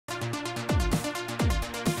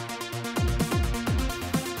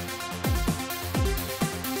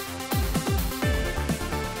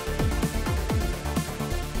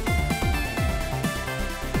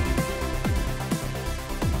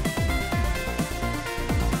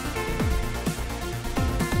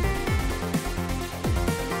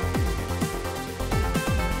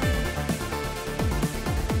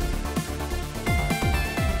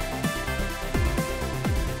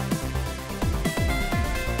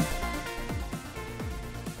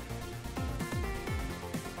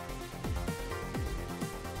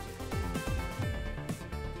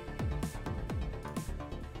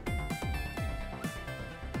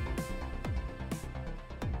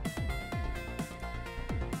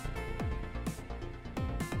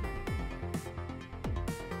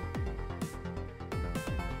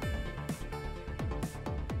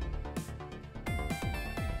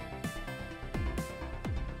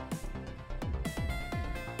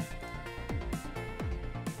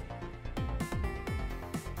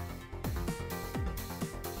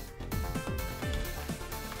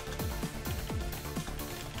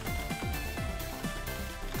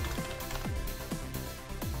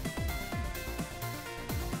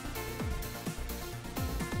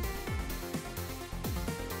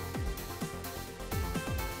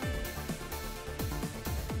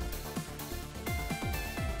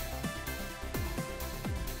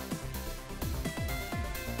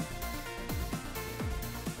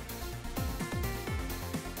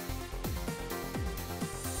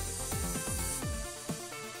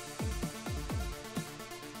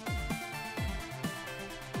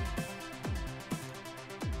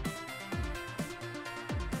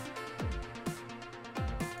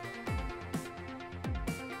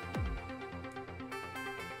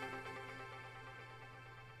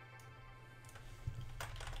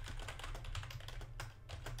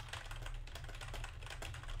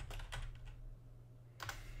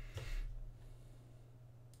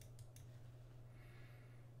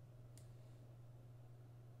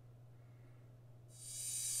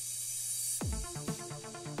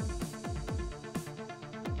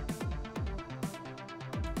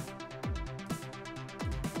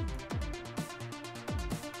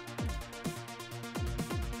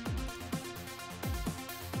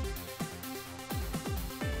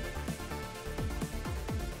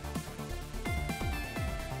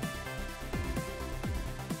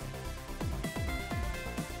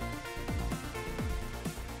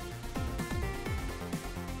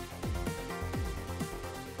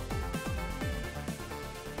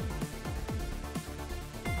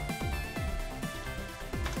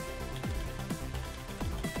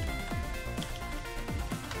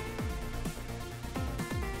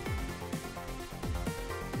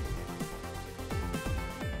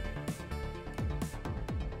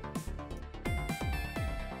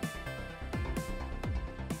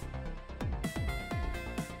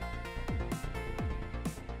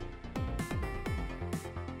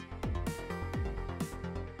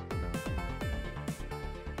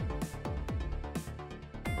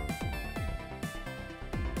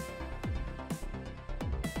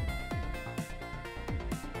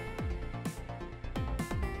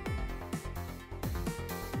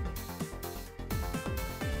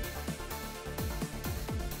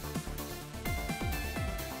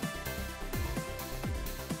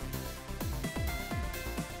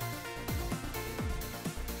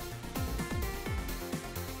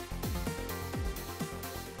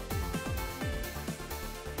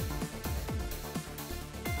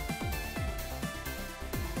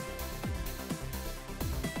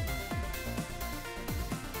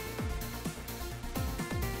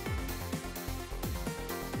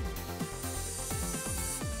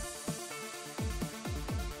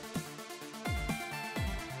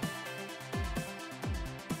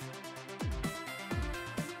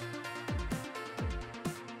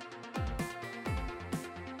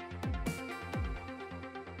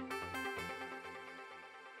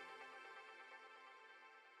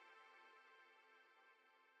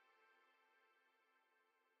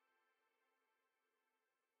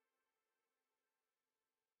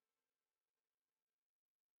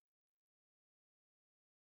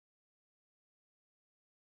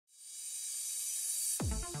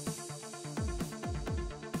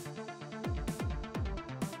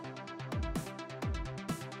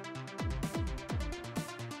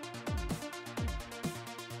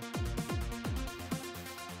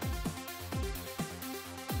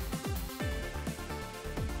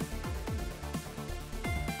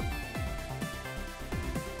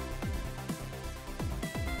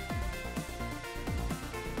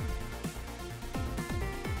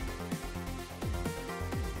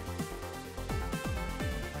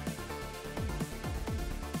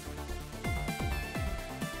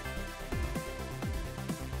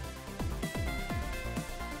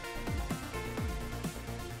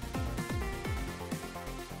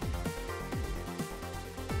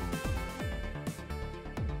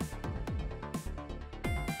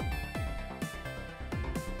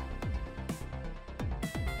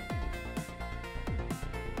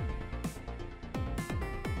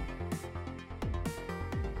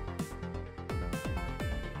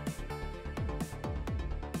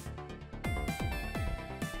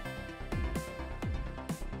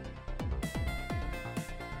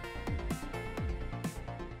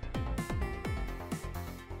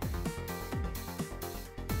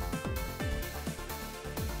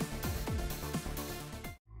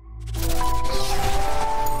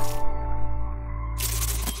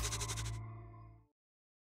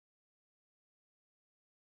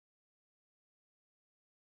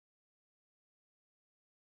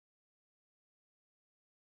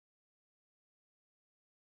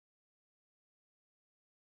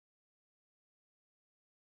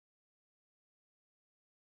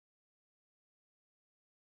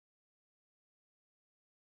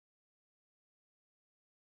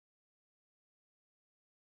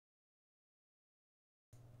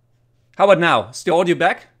How about now? Is the audio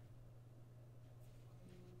back?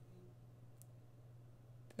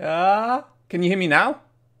 Can you hear me now?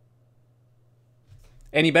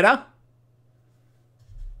 Any better?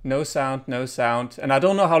 No sound, no sound. And I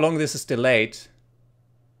don't know how long this is delayed.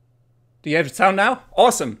 Do you have sound now?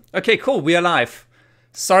 Awesome. Okay, cool. We are live.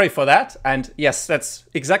 Sorry for that. And yes, that's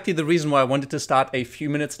exactly the reason why I wanted to start a few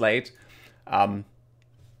minutes late.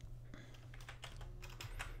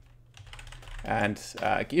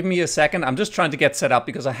 Give me a second. I'm just trying to get set up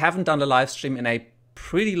because I haven't done a live stream in a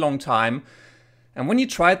pretty long time. And when you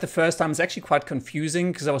try it the first time, it's actually quite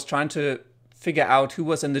confusing because I was trying to figure out who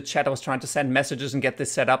was in the chat. I was trying to send messages and get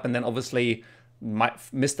this set up and then obviously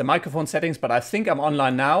missed the microphone settings, but I think I'm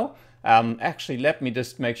online now. Actually, let me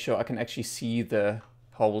just make sure I can actually see the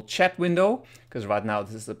whole chat window because right now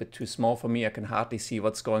this is a bit too small for me. I can hardly see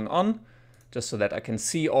what's going on, just so that I can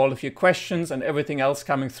see all of your questions and everything else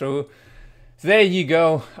coming through. There you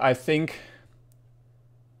go, I think.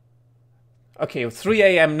 Okay, 3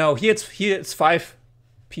 a.m. No, here it's 5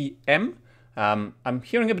 p.m. I'm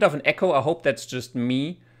hearing a bit of an echo. I hope that's just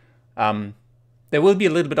me. There will be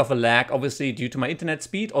a little bit of a lag, obviously, due to my internet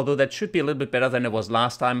speed, although that should be a little bit better than it was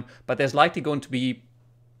last time. But there's likely going to be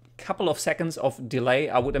a couple of seconds of delay,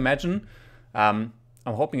 I would imagine. I'm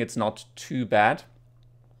hoping it's not too bad.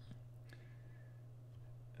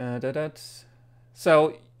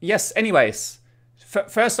 So, yes, anyways,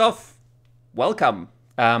 first off, welcome.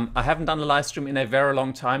 I haven't done a live stream in a very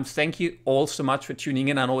long time. Thank you all so much for tuning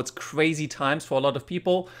in. I know it's crazy times for a lot of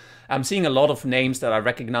people. I'm seeing a lot of names that I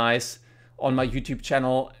recognize on my YouTube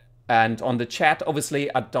channel and on the chat.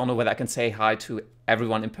 Obviously, I don't know whether I can say hi to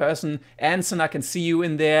everyone in person. Anson, I can see you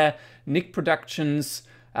in there. Nick Productions,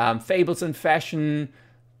 Fables and Fashion,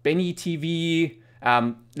 Benny TV.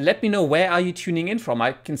 Let me know, where are you tuning in from?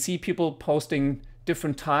 I can see people posting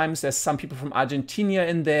different times. There's some people from Argentina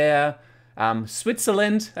in there.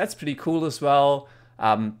 Switzerland, that's pretty cool as well.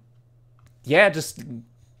 Yeah, just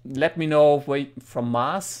let me know where from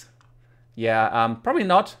Mars. Yeah, probably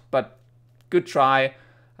not, but good try.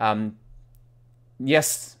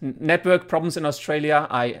 Yes, network problems in Australia.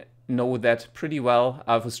 I know that pretty well.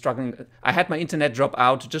 I was struggling. I had my internet drop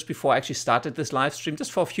out just before I actually started this live stream,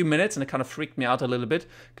 just for a few minutes, and it kind of freaked me out a little bit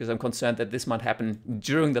because I'm concerned that this might happen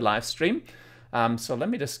during the live stream. So let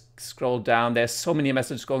me just scroll down. There's so many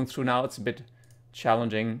messages going through now. It's a bit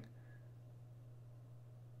challenging.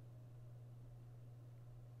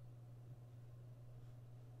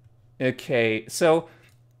 Okay, so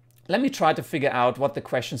let me try to figure out what the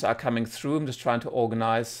questions are coming through. I'm just trying to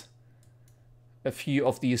organize a few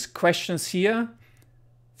of these questions here.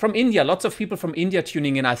 From India, lots of people from India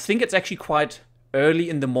tuning in. I think it's actually quite early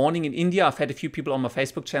in the morning in India. I've had a few people on my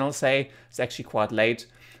Facebook channel say it's actually quite late.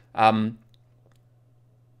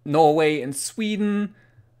 Norway and Sweden.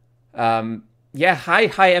 Yeah,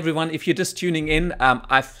 hi everyone. If you're just tuning in,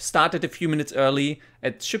 I've started a few minutes early.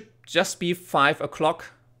 It should just be 5 o'clock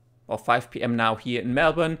or 5 p.m. now here in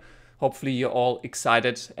Melbourne. Hopefully you're all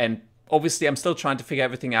excited. And obviously I'm still trying to figure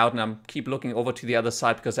everything out, and I'm keep looking over to the other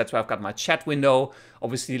side because that's where I've got my chat window.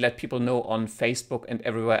 Obviously let people know on Facebook and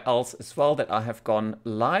everywhere else as well that I have gone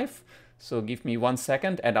live. So give me 1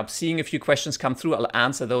 second, and I'm seeing a few questions come through. I'll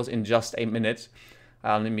answer those in just a minute.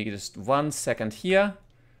 Let me just 1 second here.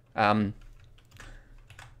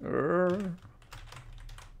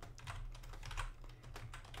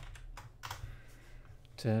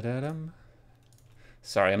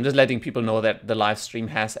 Sorry, I'm just letting people know that the live stream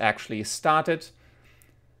has actually started.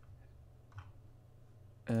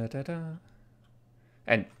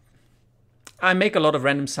 And I make a lot of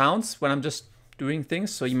random sounds when I'm just doing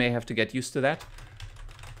things, so you may have to get used to that.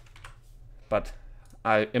 But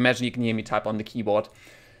I imagine you can hear me type on the keyboard.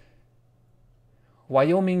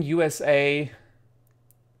 Wyoming, USA.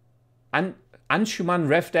 Anshuman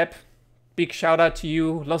Revdep, big shout out to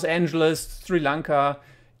you. Los Angeles, Sri Lanka,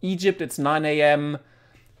 Egypt, it's 9 a.m.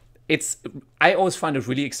 I always find it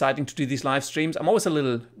really exciting to do these live streams. I'm always a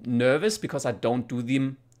little nervous because I don't do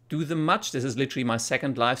them much. This is literally my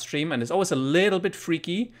second live stream, and it's always a little bit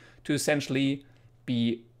freaky to essentially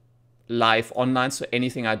be live online, so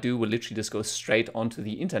anything I do will literally just go straight onto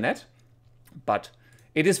the internet. But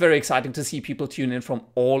it is very exciting to see people tune in from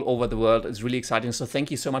all over the world. It's really exciting, so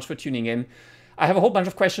thank you so much for tuning in. I have a whole bunch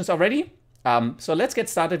of questions already, so let's get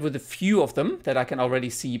started with a few of them that I can already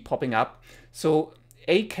see popping up. So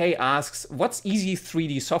AK asks, what's easy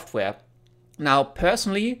 3D software? Now,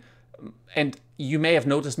 personally, and you may have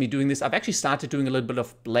noticed me doing this, I've actually started doing a little bit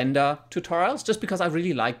of Blender tutorials just because I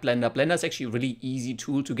really like Blender. Blender is actually a really easy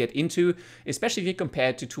tool to get into, especially if you compare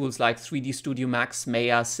it to tools like 3D Studio Max,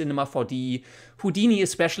 Maya, Cinema 4D, Houdini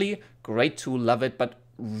especially. Great tool, love it. But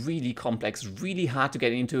really complex, really hard to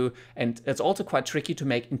get into, and it's also quite tricky to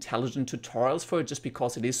make intelligent tutorials for it just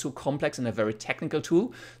because it is so complex and a very technical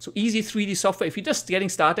tool. So easy 3D software, if you're just getting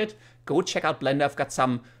started, go check out Blender. I've got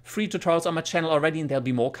some free tutorials on my channel already and there'll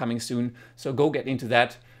be more coming soon, so go get into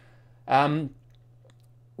that.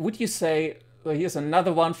 Would you say, well, here's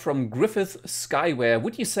another one from Griffith Skyware,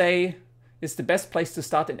 would you say is the best place to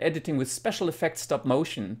start in editing with special effects stop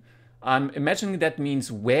motion? I'm imagining that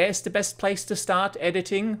means where is the best place to start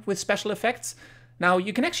editing with special effects? Now,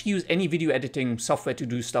 you can actually use any video editing software to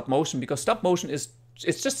do stop motion because stop motion is,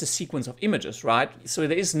 it's just a sequence of images, right? So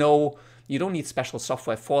there is no, you don't need special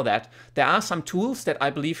software for that. There are some tools that I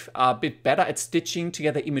believe are a bit better at stitching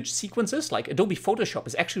together image sequences, like Adobe Photoshop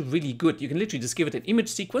is actually really good. You can literally just give it an image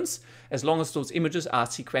sequence. As long as those images are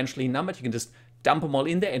sequentially numbered, you can just dump them all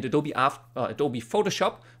in there, and Adobe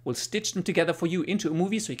Photoshop will stitch them together for you into a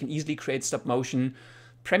movie, so you can easily create stop motion.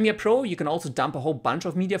 Premiere Pro, you can also dump a whole bunch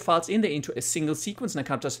of media files in there into a single sequence, and I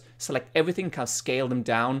can just select everything, kind of scale them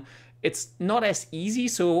down. It's not as easy,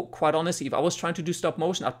 so quite honestly, if I was trying to do stop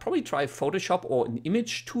motion, I'd probably try Photoshop or an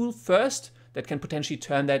image tool first that can potentially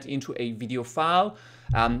turn that into a video file.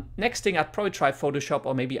 Next thing, I'd probably try Photoshop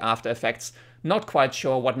or maybe After Effects. Not quite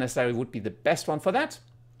sure what necessarily would be the best one for that.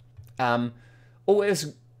 OS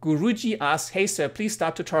Guruji asks, hey sir, please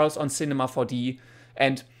start tutorials on Cinema 4D.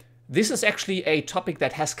 And this is actually a topic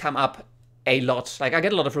that has come up a lot. Like, I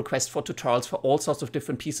get a lot of requests for tutorials for all sorts of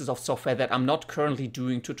different pieces of software that I'm not currently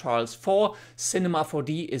doing tutorials for. Cinema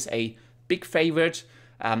 4D is a big favorite.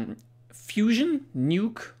 Fusion,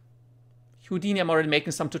 Nuke, Houdini I'm already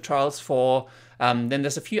making some tutorials for. Then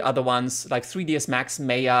there's a few other ones like 3ds Max,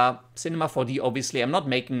 Maya, Cinema 4D obviously I'm not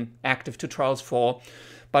making active tutorials for.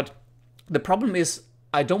 But the problem is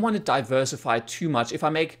I don't want to diversify too much. If I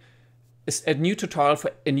make a new tutorial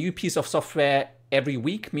for a new piece of software every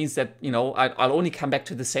week, means that, you know, I'll only come back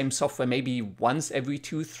to the same software maybe once every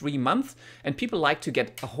 2-3 months. And people like to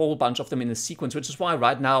get a whole bunch of them in a sequence, which is why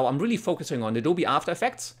right now I'm really focusing on Adobe After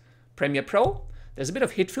Effects, Premiere Pro. There's a bit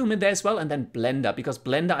of HitFilm in there as well, and then Blender, because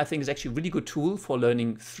Blender I think is actually a really good tool for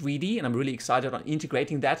learning 3D, and I'm really excited on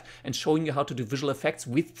integrating that and showing you how to do visual effects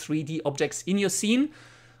with 3D objects in your scene.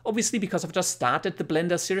 Obviously, because I've just started the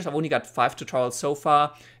Blender series, I've only got 5 tutorials so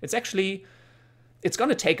far. It's going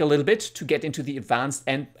to take a little bit to get into the advanced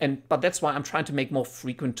end, but that's why I'm trying to make more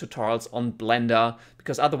frequent tutorials on Blender,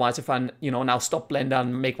 because otherwise if I, you know, now stop Blender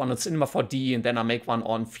and make one on Cinema 4D, and then I make one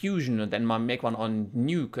on Fusion, and then I make one on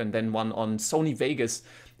Nuke, and then one on Sony Vegas,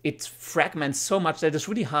 it fragments so much that it's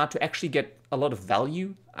really hard to actually get a lot of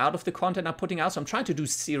value out of the content I'm putting out. So I'm trying to do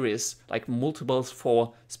series, like multiples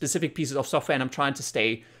for specific pieces of software, and I'm trying to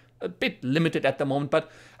stay a bit limited at the moment.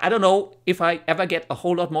 But I don't know if I ever get a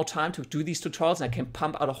whole lot more time to do these tutorials and I can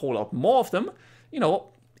pump out a whole lot more of them. You know,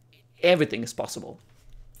 everything is possible.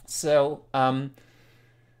 So,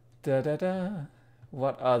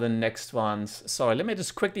 what are the next ones? Sorry, let me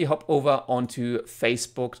just quickly hop over onto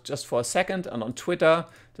Facebook just for a second, and on Twitter,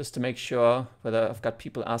 just to make sure whether I've got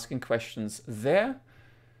people asking questions there.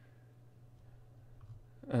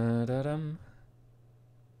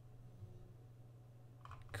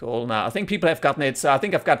 Cool. Now, I think people have gotten it. So I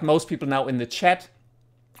think I've got most people now in the chat.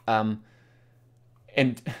 And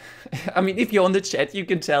I mean, if you're on the chat, you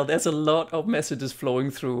can tell there's a lot of messages flowing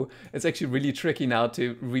through. It's actually really tricky now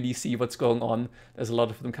to really see what's going on. There's a lot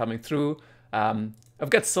of them coming through. I've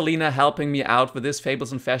got Selena helping me out with this.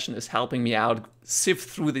 Fables and Fashion is helping me out sift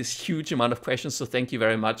through this huge amount of questions. So thank you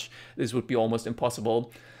very much. This would be almost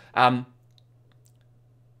impossible.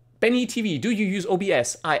 Benny TV, do you use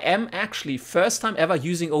OBS? I am actually first time ever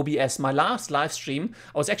using OBS. My last live stream,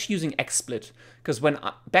 I was actually using XSplit, because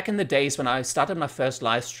back in the days when I started my first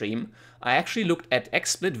live stream, I actually looked at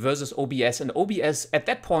XSplit versus OBS, and OBS at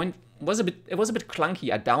that point was a bit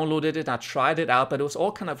clunky. I downloaded it, I tried it out, but it was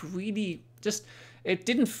all kind of really just, it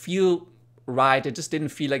didn't feel right. It just didn't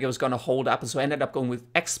feel like it was going to hold up, and so I ended up going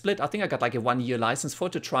with XSplit. I think I got like a 1-year license for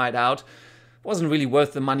it to try it out. Wasn't really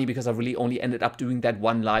worth the money because I really only ended up doing that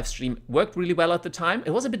one live stream. Worked really well at the time.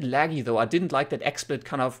 It was a bit laggy though. I didn't like that XSplit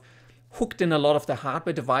kind of hooked in a lot of the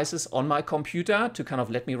hardware devices on my computer to kind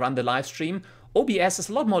of let me run the live stream. OBS is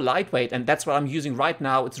a lot more lightweight, and that's what I'm using right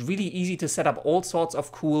now. It's really easy to set up all sorts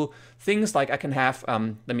of cool things. Like I can have,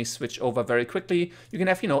 let me switch over very quickly. You can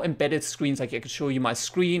have, you know, embedded screens. Like I can show you my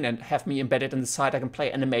screen and have me embedded in the side. I can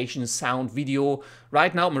play animation, sound, video.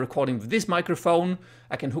 Right now I'm recording with this microphone.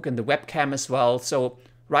 I can hook in the webcam as well. So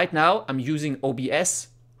right now I'm using OBS.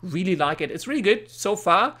 Really like it. It's really good so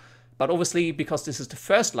far. But obviously, because this is the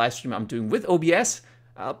first live stream I'm doing with OBS,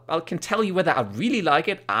 I can tell you whether I really like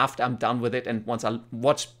it after I'm done with it, and once I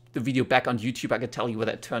watch the video back on YouTube, I can tell you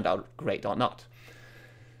whether it turned out great or not.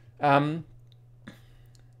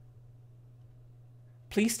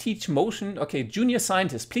 Please teach motion. Okay, junior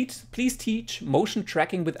scientist, please teach motion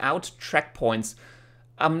tracking without track points.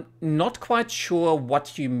 I'm not quite sure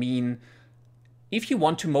what you mean. If you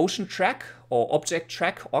want to motion track or object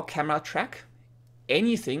track or camera track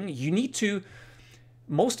anything, you need to,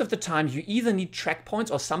 most of the time, you either need track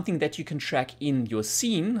points or something that you can track in your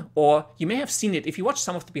scene, or you may have seen it if you watch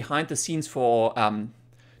some of the behind the scenes for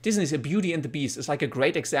Disney's Beauty and the Beast. It's like a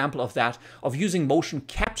great example of that, of using motion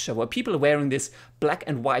capture, where people are wearing this black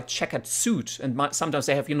and white checkered suit, and sometimes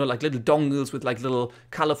they have, you know, like little dongles with like little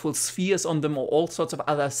colorful spheres on them or all sorts of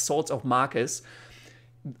other sorts of markers.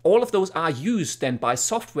 All of those are used then by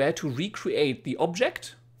software to recreate the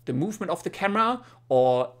object, the movement of the camera,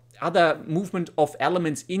 or other movement of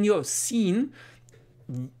elements in your scene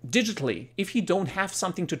digitally. If you don't have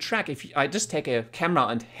something to track, I just take a camera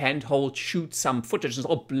and handhold shoot some footage, it's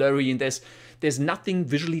all blurry and there's nothing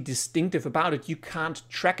visually distinctive about it, you can't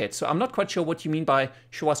track it. So I'm not quite sure what you mean by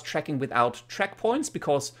show us tracking without track points,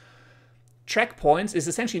 because track points is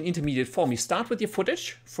essentially an intermediate form. You start with your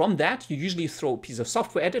footage. From that, you usually throw a piece of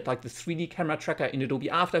software at it, like the 3D camera tracker in Adobe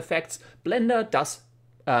After Effects. Blender does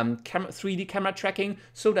 3D camera tracking,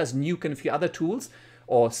 so does Nuke and a few other tools.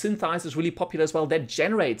 Or Synthesize is really popular as well. That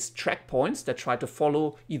generates track points that try to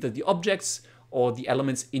follow either the objects or the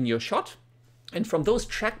elements in your shot. And from those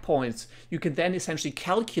track points, you can then essentially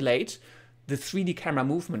calculate the 3D camera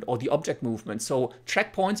movement or the object movement. So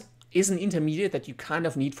track points is an intermediate that you kind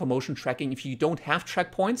of need for motion tracking. If you don't have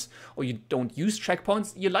track points or you don't use track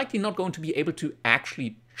points, you're likely not going to be able to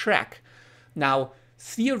actually track. Now,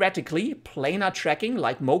 theoretically, planar tracking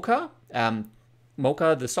like Mocha,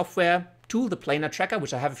 the software tool, the planar tracker,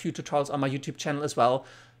 which I have a few tutorials on my YouTube channel as well,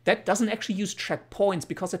 that doesn't actually use track points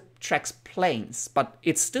because it tracks planes, but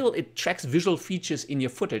it tracks visual features in your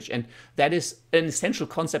footage, and that is an essential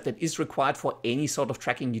concept that is required for any sort of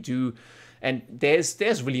tracking you do. And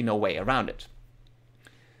there's really no way around it.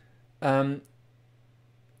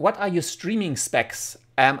 What are your streaming specs?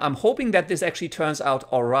 I'm hoping that this actually turns out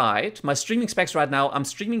all right. My streaming specs right now, I'm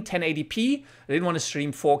streaming 1080p. I didn't want to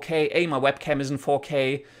stream 4K. My webcam isn't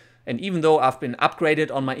 4K. And even though I've been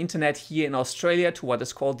upgraded on my internet here in Australia to what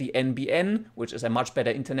is called the NBN, which is a much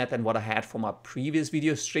better internet than what I had for my previous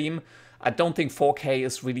video stream, I don't think 4K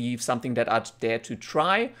is really something that I'd dare to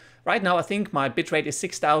try. Right now, I think my bitrate is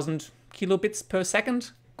 6,000 kilobits per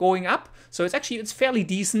second going up. So it's fairly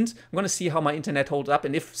decent. I'm going to see how my internet holds up.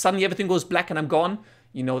 And if suddenly everything goes black and I'm gone,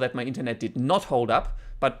 you know that my internet did not hold up.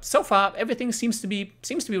 But so far, everything seems to be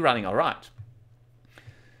running all right.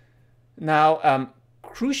 Now,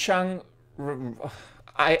 Krushang,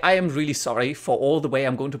 I am really sorry for all the way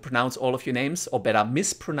I'm going to pronounce all of your names, or better,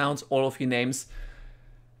 mispronounce all of your names.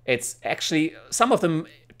 It's actually, some of them,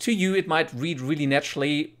 to you, it might read really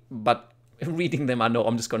naturally, but reading them, I know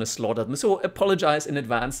I'm just going to slaughter them. So apologize in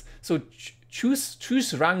advance. So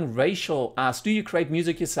Choose Rang Rachel asks, do you create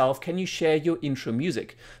music yourself? Can you share your intro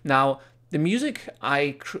music? Now, the music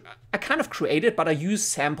I kind of created, but I use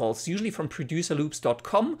samples, usually from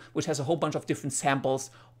producerloops.com, which has a whole bunch of different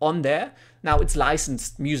samples on there. Now, it's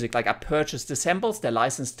licensed music. Like, I purchased the samples, they're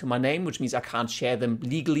licensed to my name, which means I can't share them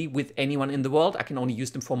legally with anyone in the world. I can only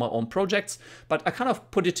use them for my own projects, but I kind of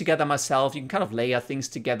put it together myself. You can kind of layer things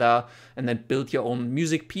together and then build your own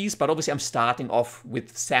music piece, but obviously I'm starting off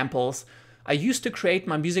with samples. I used to create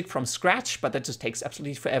my music from scratch, but that just takes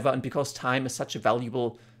absolutely forever, and because time is such a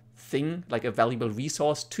valuable thing, like a valuable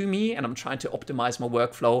resource to me, and I'm trying to optimize my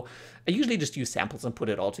workflow, I usually just use samples and put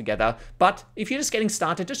it all together. But if you're just getting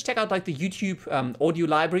started, just check out like the YouTube audio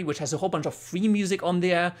library, which has a whole bunch of free music on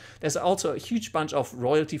there. There's also a huge bunch of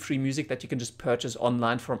royalty-free music that you can just purchase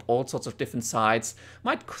online from all sorts of different sites.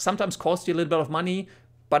 Might sometimes cost you a little bit of money,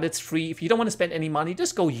 but it's free. If you don't want to spend any money,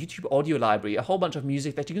 just go YouTube audio library, a whole bunch of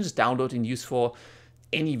music that you can just download and use for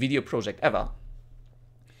any video project ever.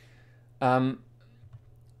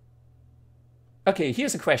 Okay,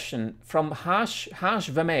 here's a question from Harsh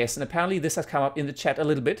Vermees, and apparently this has come up in the chat a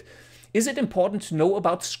little bit. Is it important to know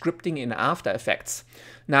about scripting in After Effects?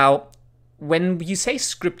 Now, when you say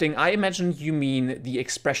scripting, I imagine you mean the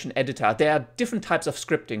expression editor. There are different types of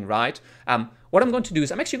scripting, right? What I'm going to do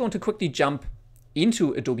is I'm actually going to quickly jump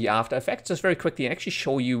into Adobe After Effects, just very quickly, and actually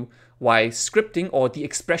show you why scripting or the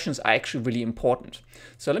expressions are actually really important.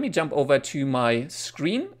 So let me jump over to my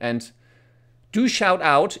screen, and do shout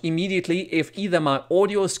out immediately if either my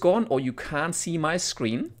audio is gone or you can't see my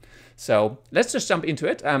screen. So let's just jump into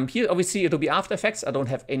it. Here, obviously, Adobe After Effects. I don't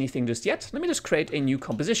have anything just yet. Let me just create a new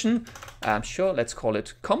composition. Sure, let's call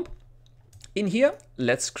it comp. In here,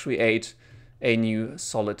 let's create a new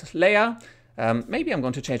solid layer. Maybe I'm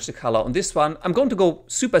going to change the color on this one. I'm going to go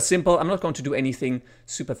super simple. I'm not going to do anything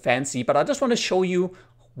super fancy, but I just want to show you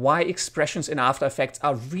why expressions in After Effects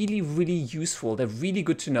are really, really useful. They're really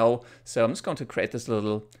good to know. So I'm just going to create this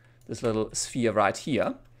little sphere right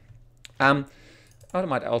here. What I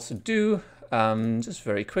might also do, just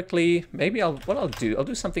very quickly, maybe I'll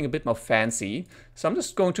do something a bit more fancy. So I'm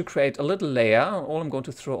just going to create a little layer. All I'm going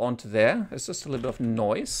to throw onto there is just a little bit of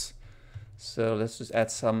noise. So let's just add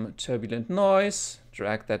some turbulent noise,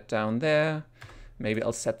 drag that down there. Maybe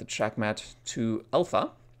I'll set the track matte to alpha.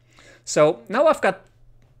 So now I've got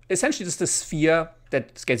essentially just a sphere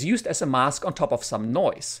that gets used as a mask on top of some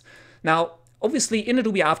noise. Now, obviously in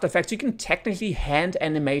Adobe After Effects, you can technically hand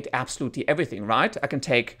animate absolutely everything, right? I can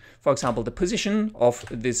take, for example, the position of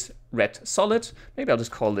this red solid. Maybe I'll just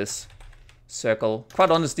call this circle.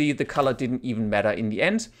 Quite honestly, the color didn't even matter in the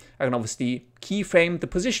end. I can obviously keyframe the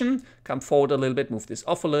position, come forward a little bit, move this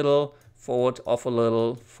off a little, forward, off a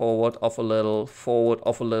little, forward, off a little, forward,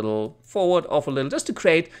 off a little, forward, off a little, just to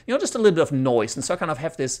create, just a little bit of noise. And so I kind of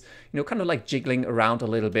have this, kind of like jiggling around a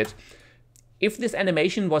little bit. If this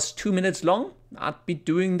animation was 2 minutes long, I'd be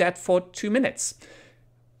doing that for 2 minutes.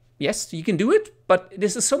 Yes, you can do it, but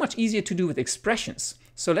this is so much easier to do with expressions.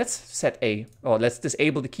 So let's let's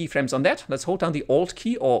disable the keyframes on that. Let's hold down the Alt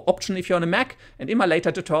key or Option if you're on a Mac. And in my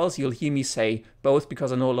later tutorials, you'll hear me say both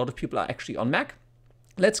because I know a lot of people are actually on Mac.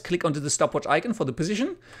 Let's click onto the stopwatch icon for the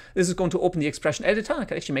position. This is going to open the expression editor. I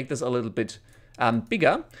can actually make this a little bit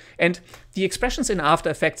bigger. And the expressions in After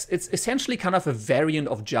Effects, it's essentially kind of a variant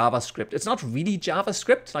of JavaScript. It's not really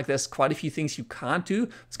JavaScript, like there's quite a few things you can't do.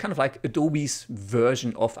 It's kind of like Adobe's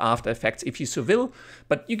version of After Effects, if you so will.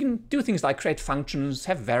 But you can do things like create functions,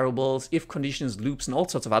 have variables, if conditions, loops, and all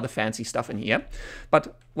sorts of other fancy stuff in here.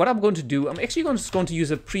 But what I'm going to do, I'm actually just going to use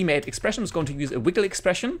a pre-made expression. I'm just going to use a wiggle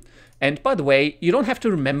expression. And by the way, you don't have to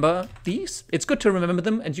remember these. It's good to remember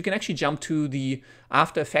them, and you can actually jump to the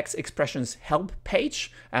After Effects expressions help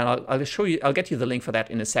page, and I'll get you the link for that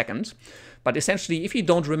in a second. But essentially, if you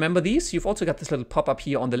don't remember these, you've also got this little pop-up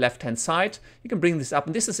here on the left-hand side. You can bring this up,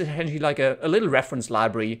 and this is essentially like a little reference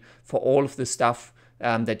library for all of the stuff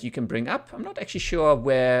that you can bring up. I'm not actually sure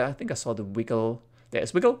where, I think I saw the wiggle.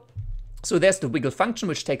 There's wiggle. So there's the wiggle function,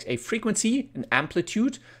 which takes a frequency, an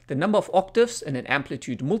amplitude, the number of octaves, and an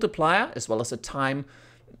amplitude multiplier, as well as a time.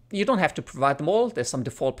 You don't have to provide them all. There's some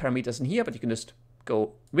default parameters in here, but you can just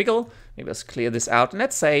go wiggle. Maybe let's clear this out. And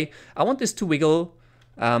let's say I want this to wiggle,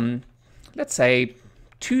 let's say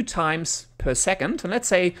 2 times per second. And let's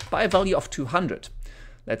say by a value of 200.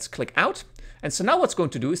 Let's click out. And so now what's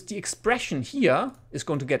going to do is the expression here is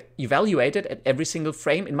going to get evaluated at every single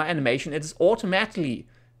frame in my animation. It is automatically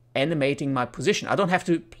animating my position. I don't have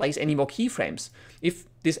to place any more keyframes. If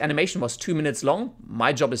this animation was 2 minutes long,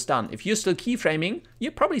 my job is done. If you're still keyframing,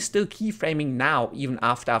 you're probably still keyframing now, even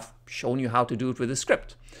after I've shown you how to do it with a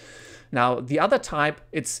script. Now, the other type,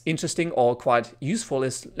 it's interesting or quite useful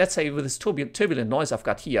is, let's say with this turbulent noise I've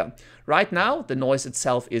got here. Right now, the noise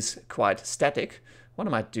itself is quite static. What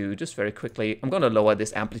I might do, just very quickly, I'm going to lower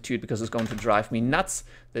this amplitude because it's going to drive me nuts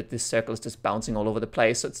that this circle is just bouncing all over the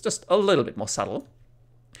place. So it's just a little bit more subtle.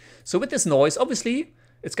 So with this noise, obviously,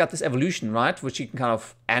 it's got this evolution, right? Which you can kind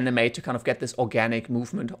of animate to kind of get this organic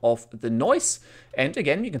movement of the noise. And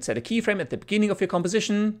again, you can set a keyframe at the beginning of your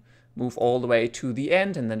composition, move all the way to the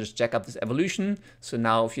end, and then just jack up this evolution. So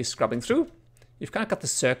now if you're scrubbing through, you've kind of got the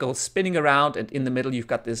circle spinning around, and in the middle, you've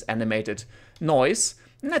got this animated noise.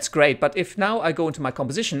 And that's great. But if now I go into my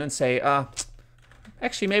composition and say,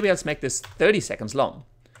 actually, maybe let's make this 30 seconds long.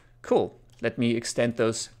 Cool. Let me extend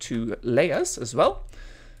those 2 layers as well.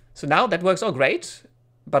 So now that works all great,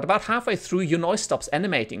 but about halfway through your noise stops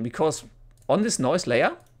animating because on this noise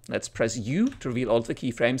layer, let's press U to reveal all the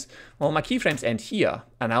keyframes. Well, my keyframes end here.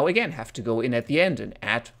 I now again have to go in at the end and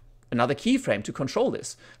add another keyframe to control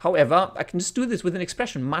this. However, I can just do this with an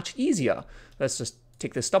expression much easier. Let's just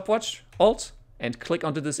take the stopwatch, Alt, and click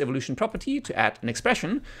onto this evolution property to add an expression.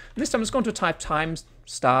 And this time I'm just going to type time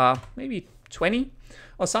star maybe 20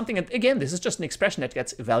 or something. And again, this is just an expression that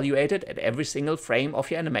gets evaluated at every single frame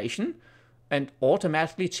of your animation and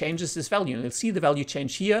automatically changes this value. And you'll see the value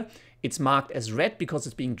change here. It's marked as red because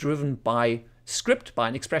it's being driven by script, by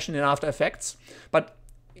an expression in After Effects. But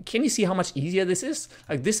can you see how much easier this is?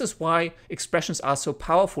 Like, this is why expressions are so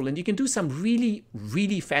powerful, and you can do some really,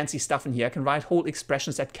 really fancy stuff in here. I can write whole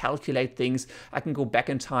expressions that calculate things. I can go back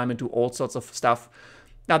in time and do all sorts of stuff.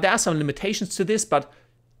 Now, there are some limitations to this, but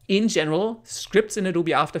in general, scripts in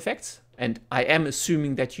Adobe After Effects, and I am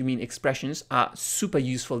assuming that you mean expressions, are super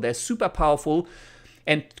useful. They're super powerful,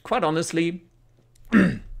 and quite honestly,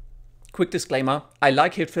 quick disclaimer, I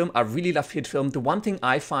like HitFilm, I really love HitFilm. The one thing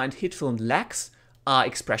I find HitFilm lacks are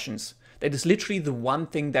expressions. That is literally the one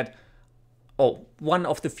thing that, one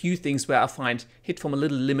of the few things where I find HitFilm a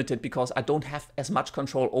little limited, because I don't have as much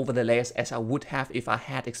control over the layers as I would have if I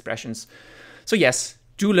had expressions. So yes,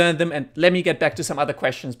 do learn them, and let me get back to some other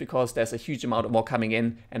questions because there's a huge amount more coming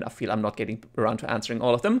in and I feel I'm not getting around to answering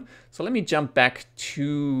all of them. So let me jump back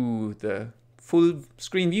to the full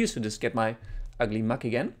screen view, so just get my ugly mug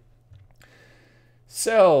again.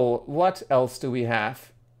 So what else do we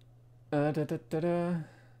have?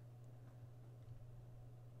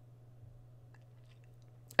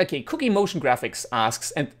 Okay, Cookie Motion Graphics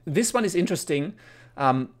asks, and this one is interesting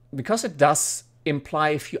because it does imply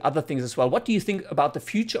a few other things as well. What do you think about the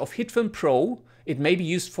future of HitFilm Pro? It may be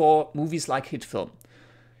used for movies like HitFilm.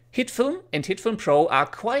 HitFilm and HitFilm Pro are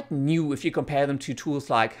quite new if you compare them to tools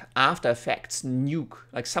like After Effects, Nuke,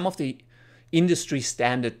 like some of the industry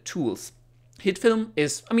standard tools. HitFilm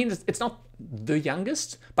is, I mean, it's not the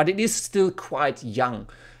youngest, but it is still quite young.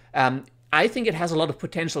 I think it has a lot of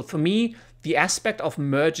potential. For me, the aspect of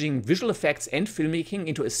merging visual effects and filmmaking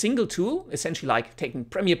into a single tool, essentially like taking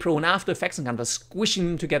Premiere Pro and After Effects and kind of squishing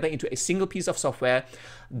them together into a single piece of software,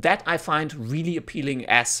 that I find really appealing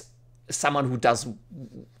as someone who does,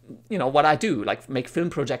 you know, what I do, like make film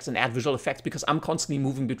projects and add visual effects, because I'm constantly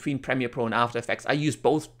moving between Premiere Pro and After Effects. I use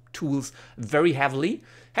both tools very heavily.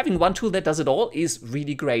 Having one tool that does it all is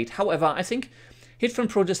really great. However, I think HitFilm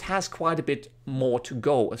Pro just has quite a bit more to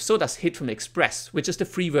go. So does HitFilm Express, which is the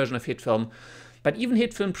free version of HitFilm. But even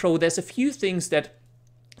HitFilm Pro, there's a few things that,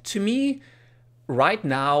 to me, right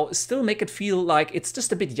now, still make it feel like it's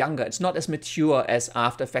just a bit younger. It's not as mature as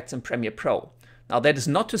After Effects and Premiere Pro. Now, that is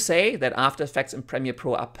not to say that After Effects and Premiere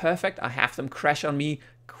Pro are perfect. I have them crash on me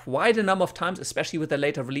quite a number of times, especially with the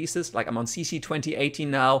later releases. Like I'm on CC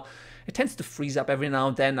 2018 now. It tends to freeze up every now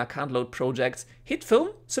and then. I can't load projects.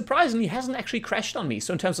 HitFilm, surprisingly, hasn't actually crashed on me.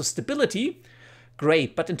 So in terms of stability,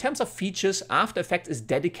 great. But in terms of features, After Effects is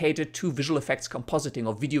dedicated to visual effects compositing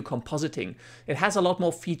or video compositing. It has a lot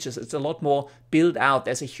more features. It's a lot more built out.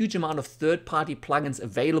 There's a huge amount of third-party plugins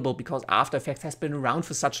available because After Effects has been around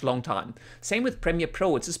for such a long time. Same with Premiere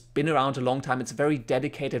Pro. It's just been around a long time. It's very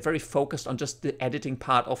dedicated, very focused on just the editing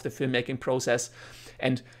part of the filmmaking process.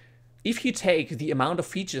 And if you take the amount of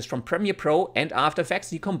features from Premiere Pro and After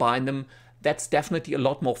Effects, you combine them, that's definitely a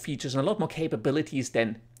lot more features and a lot more capabilities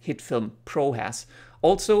than HitFilm Pro has.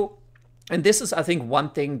 Also, and this is, I think, one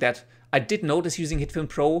thing that I did notice using HitFilm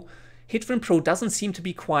Pro doesn't seem to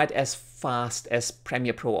be quite as fast as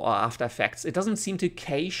Premiere Pro or After Effects. It doesn't seem to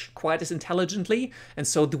cache quite as intelligently, and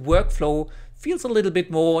so the workflow feels a little bit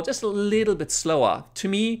more, just a little bit slower. To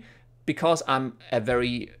me, because I'm a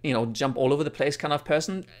very, jump all over the place kind of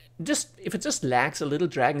person, if it just lags a little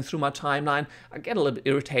dragging through my timeline, I get a little bit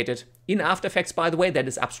irritated. In After Effects, by the way, that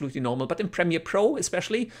is absolutely normal, but in Premiere Pro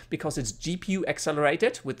especially, because it's GPU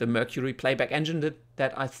accelerated with the Mercury playback engine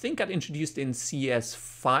that I think got introduced in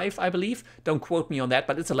CS5, I believe. Don't quote me on that,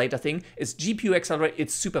 but it's a later thing. It's GPU accelerated,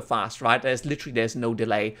 it's super fast, right? There's no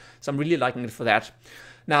delay. So I'm really liking it for that.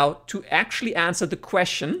 Now, to actually answer the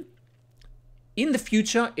question, in the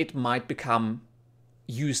future, it might become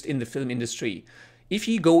used in the film industry. If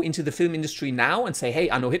you go into the film industry now and say, hey,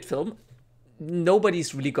 I know HitFilm,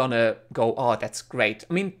 nobody's really gonna go, oh, that's great.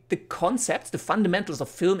 I mean, the concepts, the fundamentals of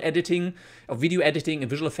film editing, of video editing and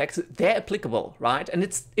visual effects, they're applicable, right? And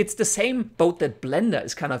it's the same boat that Blender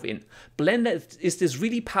is kind of in. Blender is this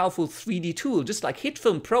really powerful 3D tool, just like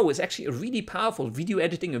HitFilm Pro is actually a really powerful video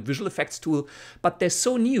editing and visual effects tool, but they're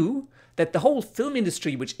so new that the whole film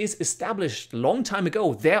industry, which is established a long time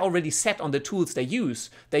ago, they're already set on the tools they use.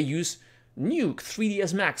 They use Nuke,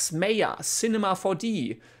 3ds Max, Maya, Cinema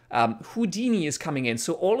 4D, Houdini is coming in.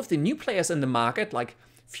 So all of the new players in the market, like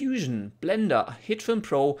Fusion, Blender, HitFilm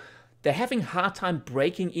Pro, they're having a hard time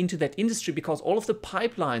breaking into that industry because all of the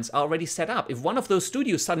pipelines are already set up. If one of those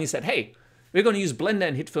studios suddenly said, hey, we're going to use Blender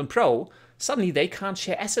and HitFilm Pro, suddenly they can't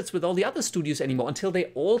share assets with all the other studios anymore until they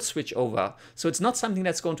all switch over. So it's not something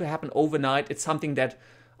that's going to happen overnight. It's something that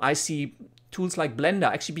I see tools like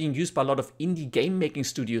Blender actually being used by a lot of indie game making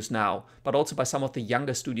studios now, but also by some of the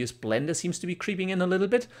younger studios. Blender seems to be creeping in a little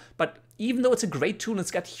bit, but even though it's a great tool and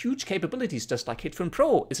it's got huge capabilities, just like HitFilm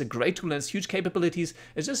Pro is a great tool and has huge capabilities,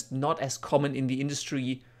 it's just not as common in the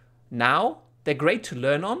industry now. They're great to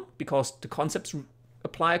learn on because the concepts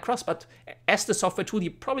apply across, but as the software tool,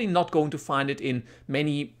 you're probably not going to find it in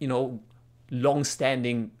many,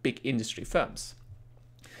 long-standing big industry firms.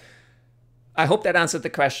 I hope that answered the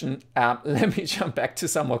question. Let me jump back to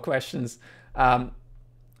some more questions.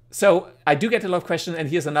 So I do get a lot of questions, and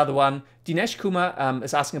here's another one. Dinesh Kumar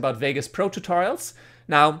is asking about Vegas Pro tutorials.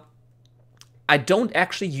 Now, I don't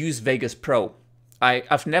actually use Vegas Pro.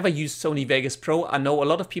 I've never used Sony Vegas Pro. I know a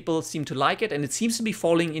lot of people seem to like it, and it seems to be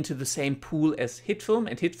falling into the same pool as HitFilm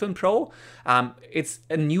and HitFilm Pro. It's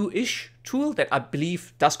a new-ish tool that I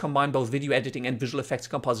believe does combine both video editing and visual effects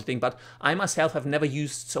compositing, but I myself have never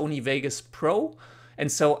used Sony Vegas Pro, and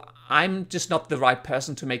so I'm just not the right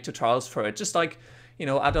person to make tutorials for it. Just like, you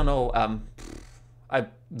know, I don't know, I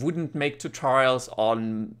wouldn't make tutorials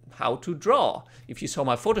on how to draw. If you saw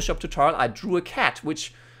my Photoshop tutorial, I drew a cat,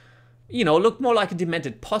 which, you know, looked more like a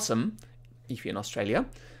demented possum, if you're in Australia.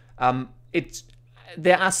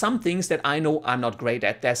 There are some things that I know I'm not great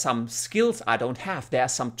at. There are some skills I don't have. There are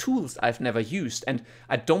some tools I've never used. And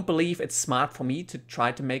I don't believe it's smart for me to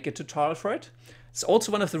try to make a tutorial for it. It's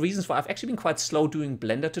also one of the reasons why I've actually been quite slow doing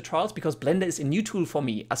Blender tutorials, because Blender is a new tool for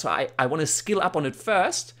me. So I want to skill up on it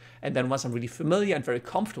first, and then once I'm really familiar and very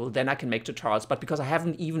comfortable, then I can make tutorials. But because I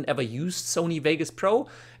haven't even ever used Sony Vegas Pro,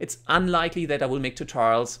 it's unlikely that I will make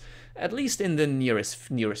tutorials, at least in the near-ish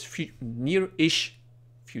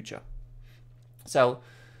future. So,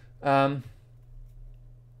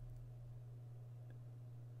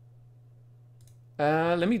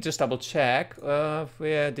 let me just double check.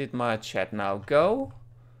 Where did my chat now go?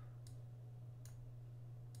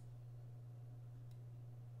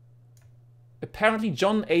 Apparently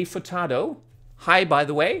John A. Furtado, hi by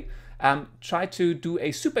the way, tried to do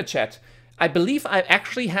a super chat. I believe I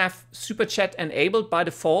actually have super chat enabled by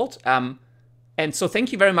default. And so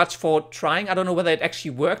thank you very much for trying. I don't know whether it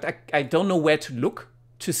actually worked. I don't know where to look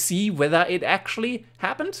to see whether it actually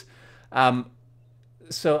happened.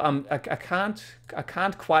 So I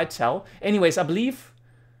can't quite tell. Anyways, I believe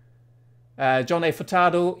John A.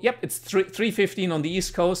 Furtado, yep, it's 3:15 on the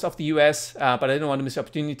East Coast of the US, but I didn't want to miss the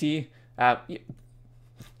opportunity.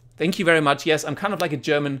 Thank you very much. Yes, I'm kind of like a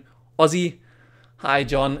German Aussie. Hi,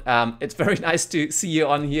 John. It's very nice to see you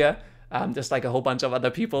on here, just like a whole bunch of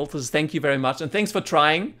other people. So thank you very much, and thanks for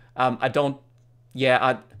trying.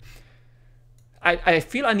 I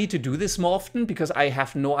feel I need to do this more often because I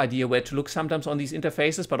have no idea where to look sometimes on these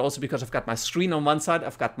interfaces, but also because I've got my screen on one side,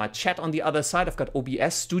 I've got my chat on the other side, I've got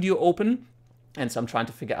OBS Studio open, and so I'm trying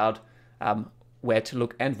to figure out where to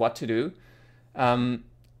look and what to do.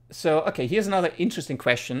 So, okay, here's another interesting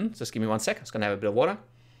question. Just give me 1 sec. I'm just going to have a bit of water.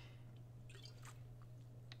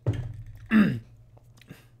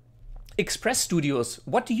 Express Studios,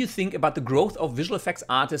 what do you think about the growth of visual effects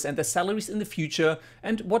artists and their salaries in the future,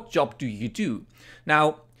 and what job do you do?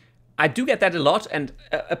 Now, I do get that a lot, and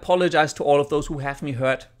apologize to all of those who have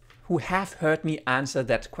heard me answer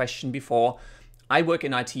that question before. I work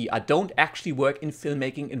in IT. I don't actually work in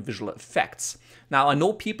filmmaking and visual effects. Now, I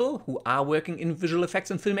know people who are working in visual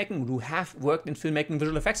effects and filmmaking, who have worked in filmmaking and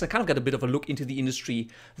visual effects. I kind of got a bit of a look into the industry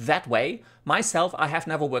that way. Myself, I have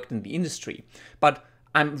never worked in the industry, but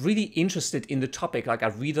I'm really interested in the topic. Like, I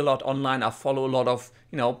read a lot online. I follow a lot of,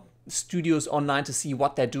 you know, studios online to see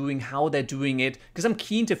what they're doing, how they're doing it, because I'm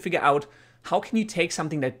keen to figure out how can you take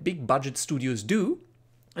something that big budget studios do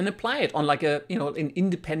and apply it on like a, you know, an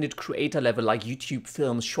independent creator level, like YouTube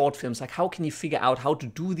films, short films. Like, how can you figure out how to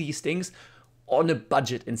do these things on a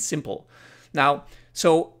budget and simple? Now,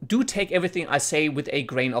 so do take everything I say with a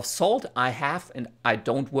grain of salt. I haven't and I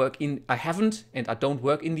don't work in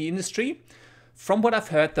the industry. From what I've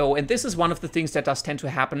heard though, and this is one of the things that does tend to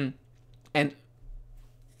happen, and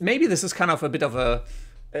maybe this is kind of a bit of a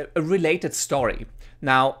related story.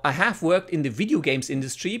 Now, I have worked in the video games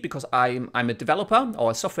industry because I'm a developer or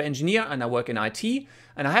a software engineer, and I work in IT,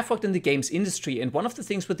 and I have worked in the games industry. And one of the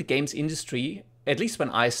things with the games industry, at least when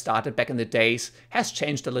I started back in the days, has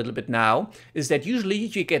changed a little bit now, is that usually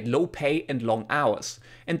you get low pay and long hours.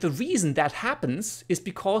 And the reason that happens is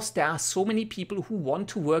because there are so many people who want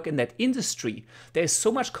to work in that industry. There's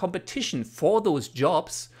so much competition for those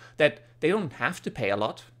jobs that they don't have to pay a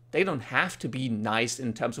lot. They don't have to be nice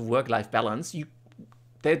in terms of work-life balance.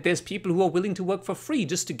 There's people who are willing to work for free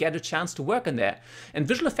just to get a chance to work in there. And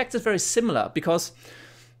visual effects is very similar because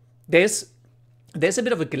there's a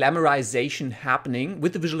bit of a glamorization happening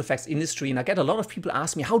with the visual effects industry. And I get a lot of people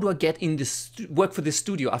ask me, how do I get in this work for this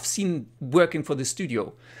studio? I've seen working for this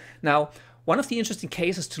studio. Now, one of the interesting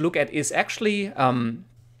cases to look at is actually,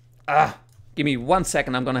 give me 1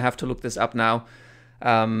 second. I'm going to have to look this up now.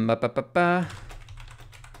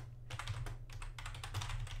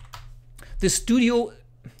 The studio,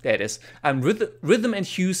 there it is, Rhythm and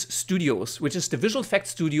Hues Studios, which is the visual effects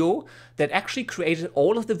studio that actually created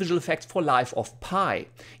all of the visual effects for Life of Pi.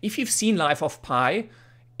 If you've seen Life of Pi,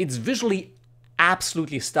 it's visually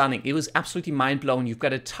absolutely stunning. It was absolutely mind-blowing. You've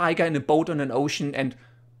got a tiger in a boat on an ocean, and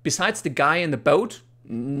besides the guy in the boat,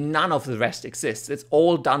 none of the rest exists. It's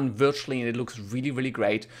all done virtually and it looks really, really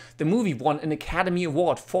great. The movie won an Academy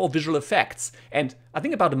Award for visual effects. And I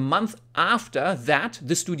think about a month after that,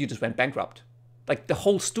 the studio just went bankrupt. Like the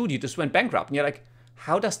whole studio just went bankrupt. And you're like,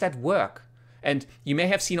 how does that work? And you may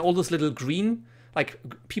have seen all those little green, like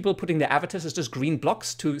people putting their avatars as just green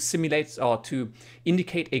blocks to simulate or to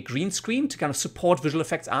indicate a green screen to kind of support visual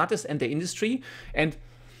effects artists and their industry. And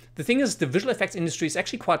the thing is, the visual effects industry is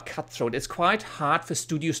actually quite cutthroat. It's quite hard for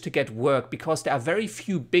studios to get work because there are very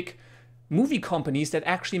few big movie companies that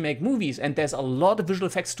actually make movies. And there's a lot of visual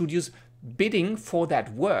effects studios bidding for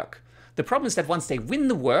that work. The problem is that once they win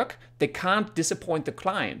the work, they can't disappoint the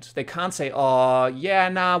client. They can't say, oh, yeah,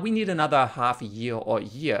 nah, we need another half a year or a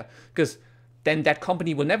year. Because then that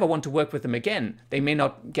company will never want to work with them again. They may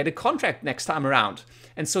not get a contract next time around.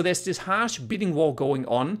 And so there's this harsh bidding war going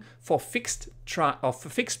on for fixed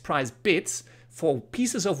price bids for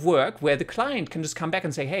pieces of work where the client can just come back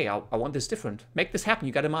and say, hey, I want this different. Make this happen.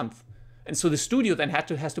 You got a month. And so the studio then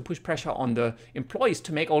has to push pressure on the employees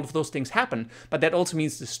to make all of those things happen. But that also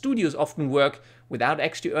means the studios often work without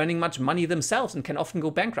actually earning much money themselves and can often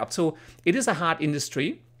go bankrupt. So it is a hard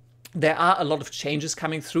industry. There are a lot of changes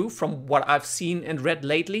coming through from what I've seen and read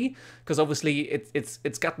lately, because obviously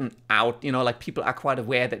it's gotten out, you know, like people are quite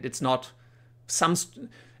aware that it's not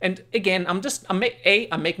and again, I'm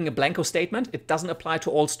making a blanket statement. It doesn't apply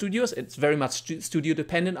to all studios. It's very much studio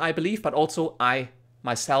dependent, I believe, but also I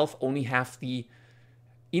myself only have the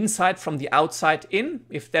insight from the outside in,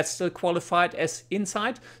 if that's still qualified as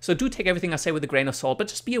insight. So do take everything I say with a grain of salt, but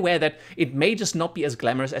just be aware that it may just not be as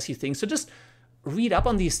glamorous as you think. So just read up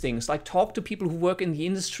on these things, like talk to people who work in the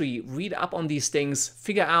industry, read up on these things,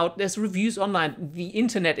 figure out, there's reviews online, the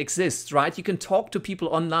internet exists, right? You can talk to people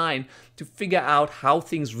online to figure out how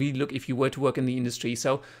things really look if you were to work in the industry.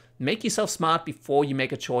 So make yourself smart before you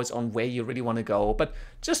make a choice on where you really want to go. But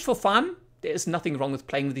just for fun, there's nothing wrong with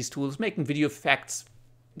playing with these tools, making video effects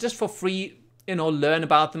just for free, you know, learn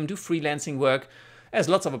about them, do freelancing work. There's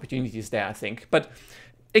lots of opportunities there, I think. But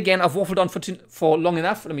again, I've waffled on for long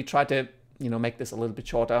enough. Let me try to, you know, make this a little bit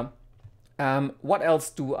shorter. What else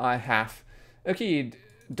do I have? Okay,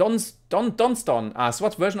 Donston asks,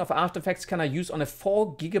 what version of After Effects can I use on a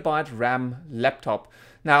 4 GB RAM laptop?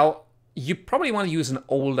 Now, you probably want to use an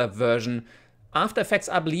older version. After Effects,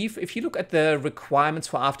 I believe, if you look at the requirements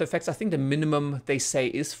for After Effects, I think the minimum they say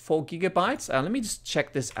is 4 GB. Let me just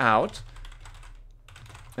check this out.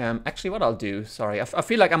 Actually, what I'll do, sorry, I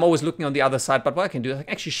feel like I'm always looking on the other side, but what I can do is I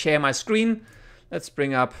can actually share my screen. Let's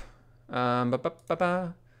bring up,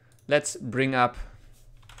 let's bring up,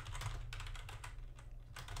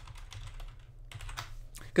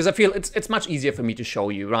 because I feel it's much easier for me to show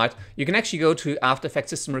you, right? You can actually go to After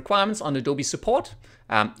Effects System Requirements on Adobe Support.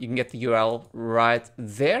 You can get the URL right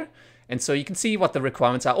there. And so you can see what the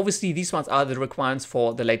requirements are. Obviously, these ones are the requirements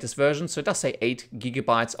for the latest version. So it does say 8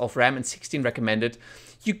 GB of RAM and 16 recommended.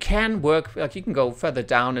 You can work, like you can go further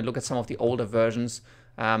down and look at some of the older versions.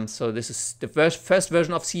 So this is the first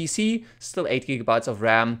version of CEC, still 8 GB of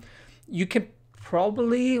RAM. You can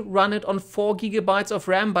probably run it on 4 GB of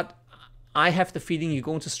RAM, but I have the feeling you're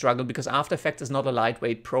going to struggle because After Effects is not a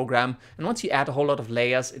lightweight program. And once you add a whole lot of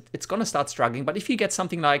layers, it's going to start struggling. But if you get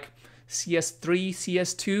something like CS3,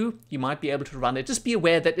 CS2, you might be able to run it. Just be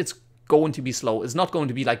aware that it's going to be slow. It's not going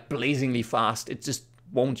to be like blazingly fast. It just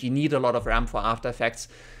won't. You need a lot of RAM for After Effects.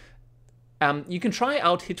 You can try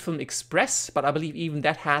out HitFilm Express, but I believe even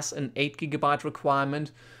that has an 8 GB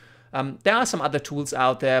requirement. There are some other tools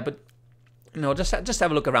out there, but no, just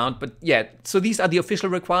have a look around. But yeah, so these are the official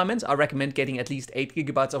requirements. I recommend getting at least 8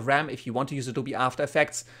 GB of RAM if you want to use Adobe After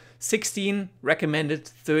Effects. 16 recommended,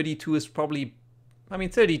 32 is probably, I mean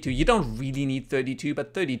 32, you don't really need 32,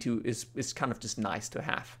 but 32 is kind of just nice to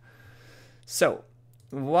have. So,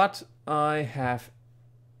 what I have,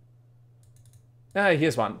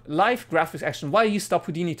 here's one. Live graphics action, why you stop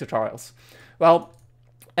Houdini tutorials? Well,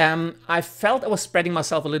 I felt I was spreading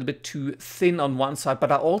myself a little bit too thin on one side,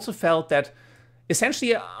 but I also felt that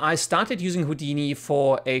essentially I started using Houdini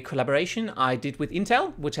for a collaboration I did with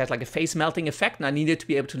Intel, which had like a face melting effect, and I needed to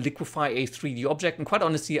be able to liquefy a 3D object. And quite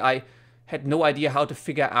honestly, I had no idea how to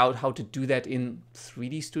figure out how to do that in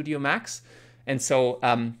 3D Studio Max. And so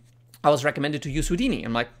I was recommended to use Houdini.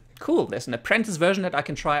 I'm like, cool, there's an apprentice version that I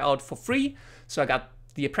can try out for free. So I got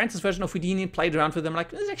the apprentice version of Houdini and played around with them.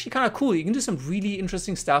 Like, this is actually kind of cool. You can do some really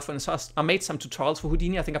interesting stuff. And so I made some tutorials for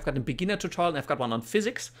Houdini. I think I've got a beginner tutorial and I've got one on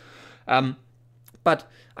physics.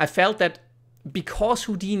 But I felt that because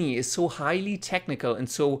Houdini is so highly technical and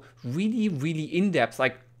so really, really in-depth,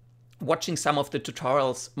 like watching some of the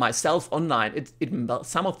tutorials myself online,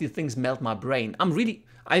 some of the things melt my brain.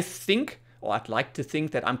 I think or I'd like to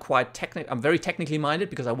think that I'm I'm very technically minded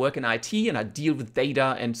because I work in IT and I deal with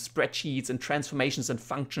data and spreadsheets and transformations and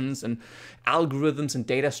functions and algorithms and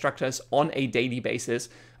data structures on a daily basis.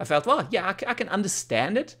 I felt, well, yeah, I can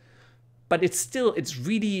understand it, but it's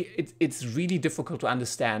really difficult to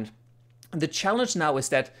understand. And the challenge now is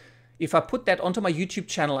that if I put that onto my YouTube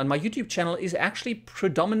channel, and my YouTube channel is actually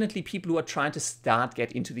predominantly people who are trying to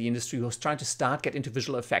get into the industry, who are trying to get into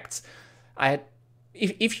visual effects.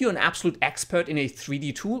 If you're an absolute expert in a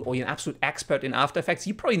 3D tool or you're an absolute expert in After Effects,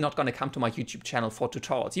 you're probably not going to come to my YouTube channel for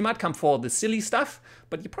tutorials. You might come for the silly stuff,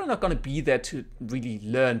 but you're probably not going to be there to really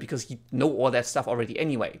learn because you know all that stuff already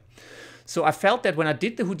anyway. So I felt that when I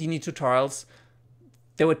did the Houdini tutorials,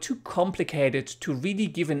 they were too complicated to really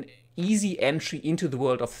give an easy entry into the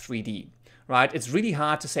world of 3D, right? It's really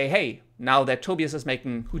hard to say, hey, now that Tobias is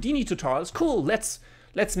making Houdini tutorials, cool, let's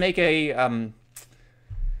make a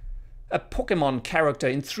Pokemon character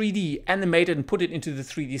in 3D, animate it and put it into the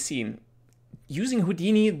 3D scene. Using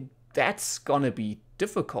Houdini, that's gonna be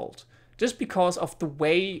difficult, just because of the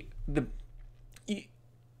way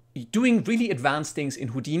doing really advanced things in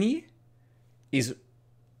Houdini is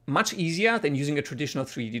much easier than using a traditional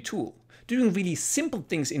 3D tool. Doing really simple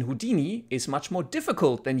things in Houdini is much more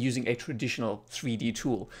difficult than using a traditional 3D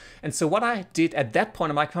tool. And so what I did at that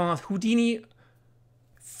point, I'm like, oh, Houdini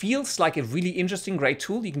feels like a really interesting, great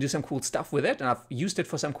tool. You can do some cool stuff with it, and I've used it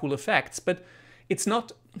for some cool effects, but it's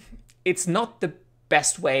not the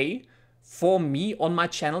best way for me on my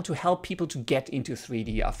channel to help people to get into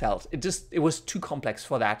 3D, I felt. It was too complex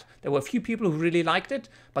for that. There were a few people who really liked it,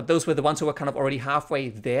 but those were the ones who were kind of already halfway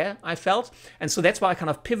there, I felt. And so that's why I kind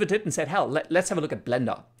of pivoted and said, hell, let's have a look at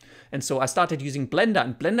Blender. And so I started using Blender,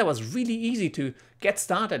 and Blender was really easy to get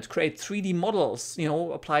started, create 3D models, you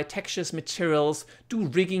know, apply textures, materials, do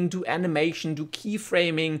rigging, do animation, do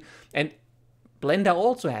keyframing, and Blender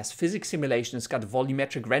also has physics simulation. It's got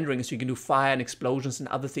volumetric rendering, so you can do fire and explosions and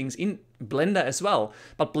other things in Blender as well.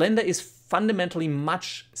 But Blender is fundamentally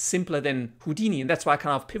much simpler than Houdini, and that's why I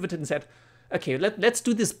kind of pivoted and said, okay, let's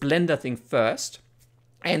do this Blender thing first.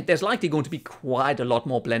 And there's likely going to be quite a lot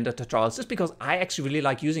more Blender tutorials, just because I actually really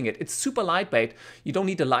like using it. It's super lightweight. You don't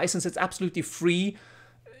need a license. It's absolutely free.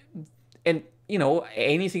 And, you know,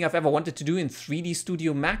 anything I've ever wanted to do in 3D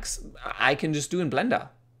Studio Max, I can just do in Blender.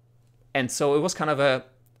 And so it was kind of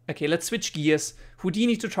okay, let's switch gears.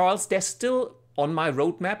 Houdini tutorials, they're still on my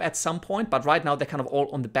roadmap at some point, but right now they're kind of all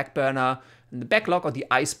on the back burner, in the backlog or the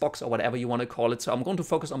icebox or whatever you want to call it. So I'm going to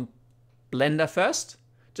focus on Blender first,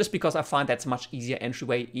 just because I find that's a much easier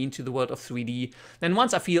entryway into the world of 3D. Then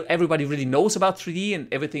once I feel everybody really knows about 3D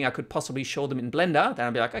and everything I could possibly show them in Blender, then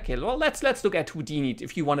I'll be like, okay, well, let's look at Houdini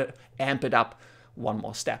if you want to amp it up one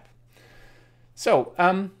more step. So,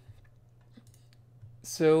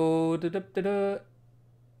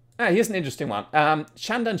 here's an interesting one.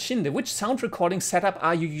 Chandan Shinde, which sound recording setup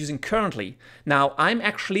are you using currently? Now, I'm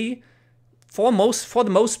actually, for the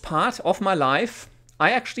most part of my life,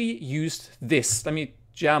 I actually used this. Let me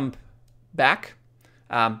jump back.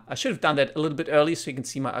 I should have done that a little bit early so you can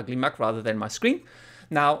see my ugly mug rather than my screen.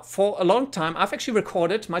 Now, for a long time, I've actually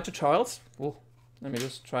recorded my tutorials. Oh, let me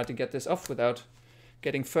just try to get this off without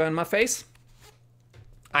getting fur in my face.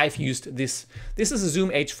 I've used this. This is a Zoom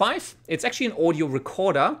H5. It's actually an audio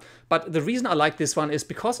recorder, but the reason I like this one is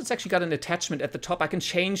because it's actually got an attachment at the top. I can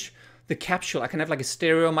change the capsule. I can have like a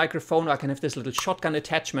stereo microphone, or I can have this little shotgun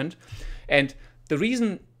attachment. And the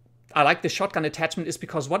reason I like the shotgun attachment is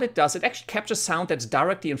because what it does, it actually captures sound that's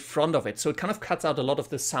directly in front of it. So it kind of cuts out a lot of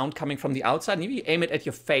the sound coming from the outside. And if you aim it at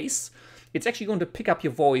your face, it's actually going to pick up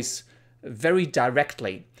your voice very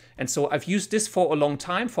directly. And so I've used this for a long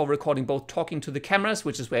time for recording both talking to the cameras,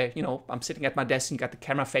 which is where, you know, I'm sitting at my desk and you got the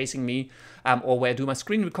camera facing me, or where I do my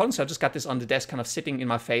screen recording. So I just got this on the desk kind of sitting in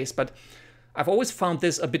my face. But I've always found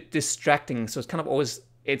this a bit distracting. So it's kind of always,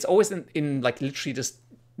 in like literally just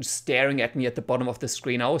staring at me at the bottom of the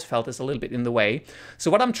screen. I always felt this a little bit in the way.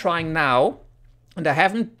 So what I'm trying now, and I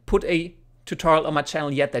haven't put a tutorial on my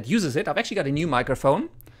channel yet that uses it. I've actually got a new microphone.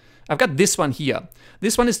 I've got this one here.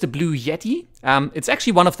 This one is the Blue Yeti. It's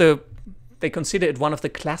actually they consider it one of the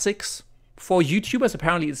classics for YouTubers.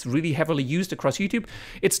 Apparently it's really heavily used across YouTube.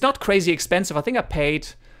 It's not crazy expensive. I think I paid,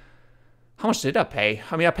 how much did I pay?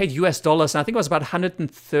 I mean, I paid US dollars, and I think it was about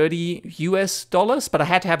 130 US dollars, but I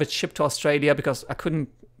had to have it shipped to Australia because I couldn't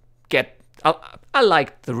get, I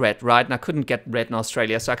liked the red, right? And I couldn't get red in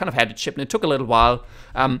Australia, so I kind of had it shipped, and it took a little while.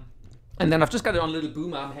 And then I've just got it on a little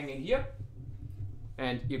boom arm hanging here.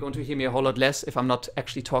 And you're going to hear me a whole lot less if I'm not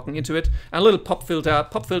actually talking into it. And a little pop filter.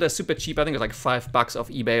 Pop filter is super cheap. I think it's like $5 off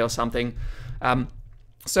eBay or something.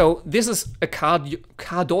 So this is a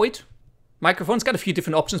cardioid microphone's got a few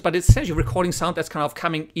different options, but it's essentially recording sound that's kind of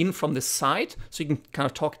coming in from the side, so you can kind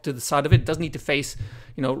of talk to the side of it. It doesn't need to face,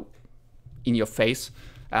 you know, in your face.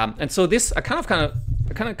 And so this, I kind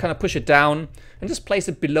of push it down and just place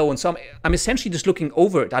it below. And so I'm essentially just looking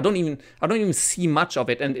over it. I don't even see much of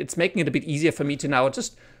it, and it's making it a bit easier for me to now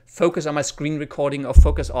just focus on my screen recording or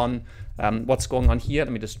focus on what's going on here.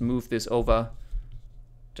 Let me just move this over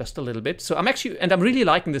just a little bit. So I'm really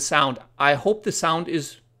liking the sound. I hope the sound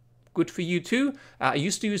is good for you too. I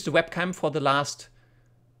used to use the webcam for the last,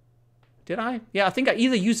 did I? Yeah, I think I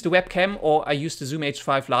either used the webcam or I used the Zoom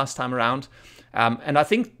H5 last time around. And I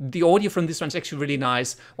think the audio from this one's actually really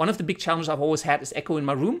nice. One of the big challenges I've always had is echo in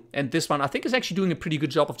my room. And this one I think is actually doing a pretty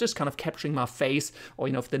good job of just kind of capturing my face, or,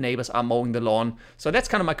 you know, if the neighbors are mowing the lawn. So that's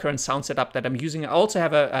kind of my current sound setup that I'm using. I also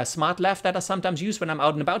have a smart lav that I sometimes use when I'm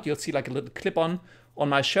out and about. You'll see like a little clip on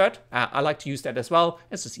my shirt. I like to use that as well.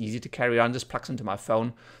 It's just easy to carry around, just plugs into my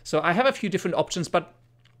phone. So I have a few different options, but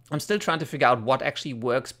I'm still trying to figure out what actually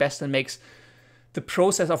works best and makes the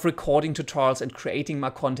process of recording tutorials and creating my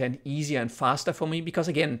content easier and faster for me, because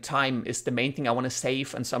again, time is the main thing I want to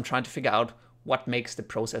save, and so I'm trying to figure out what makes the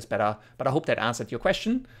process better. But I hope that answered your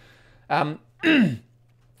question.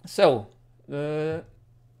 So,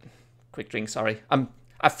 quick drink, sorry.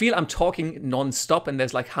 I feel I'm talking non-stop and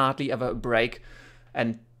there's like hardly ever a break,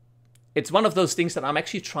 and it's one of those things that I'm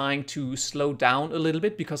actually trying to slow down a little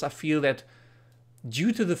bit, because I feel that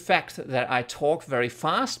due to the fact that I talk very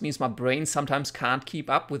fast means my brain sometimes can't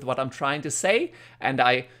keep up with what I'm trying to say, and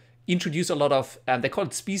I introduce a lot of, they call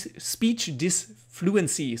it speech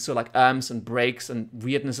disfluency, so like and breaks and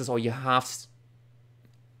weirdnesses, or you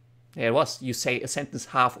say a sentence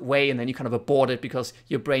halfway and then you kind of abort it because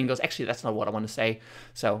your brain goes, actually that's not what I want to say.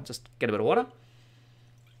 So just get a bit of water.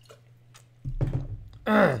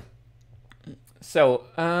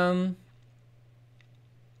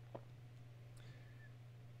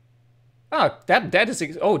 That is,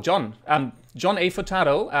 John. John A.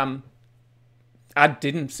 Furtado,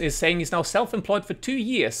 is saying he's now self-employed for 2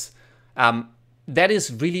 years. That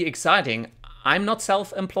is really exciting. I'm not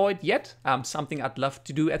self-employed yet, something I'd love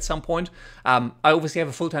to do at some point. I obviously have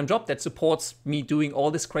a full-time job that supports me doing all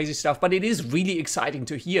this crazy stuff, but it is really exciting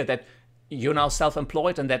to hear that you're now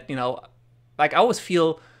self-employed, and that, you know, like I always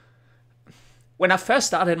feel, when I first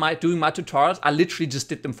started doing my tutorials, I literally just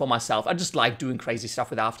did them for myself. I just like doing crazy stuff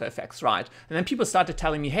with After Effects, right? And then people started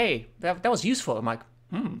telling me, hey, that was useful. I'm like,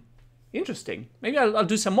 interesting. Maybe I'll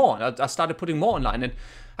do some more. I started putting more online, and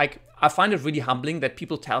I find it really humbling that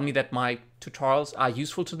people tell me that my tutorials are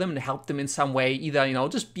useful to them and help them in some way. Either, you know,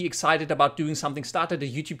 just be excited about doing something, started a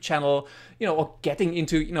YouTube channel, you know, or getting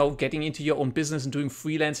into your own business and doing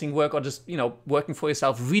freelancing work, or just, you know, working for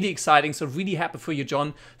yourself. Really exciting. So really happy for you,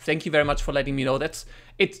 John. Thank you very much for letting me know.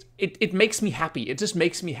 It makes me happy. It just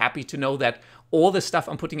makes me happy to know that all the stuff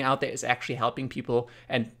I'm putting out there is actually helping people.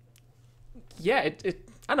 And yeah,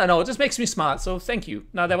 I don't know, it just makes me smile. So thank you.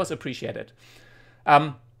 No, that was appreciated.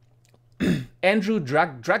 Andrew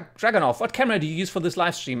Dragonov, what camera do you use for this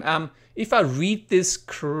live stream? If I read this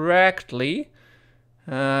correctly,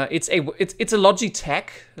 it's a Logitech.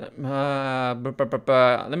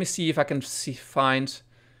 Let me see if I can find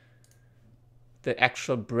the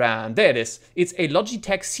actual brand. There it is. It's a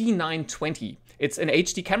Logitech C920. It's an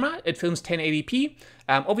HD camera. It films 1080p.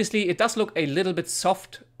 Obviously, it does look a little bit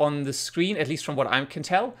soft on the screen, at least from what I can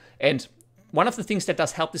tell. And one of the things that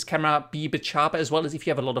does help this camera be a bit sharper as well is if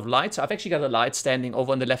you have a lot of light. So I've actually got a light standing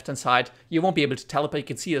over on the left-hand side. You won't be able to tell it, but you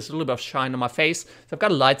can see there's a little bit of shine on my face. So I've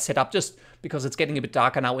got a light set up just because it's getting a bit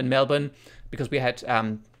darker now in Melbourne, because we had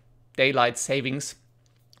daylight savings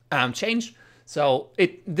change. So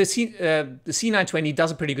the C920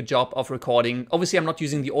 does a pretty good job of recording. Obviously, I'm not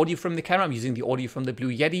using the audio from the camera. I'm using the audio from the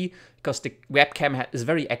Blue Yeti because the webcam is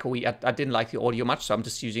very echoey. I didn't like the audio much, so I'm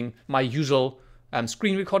just using my usual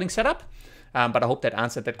screen recording setup. But I hope that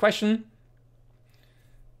answered that question.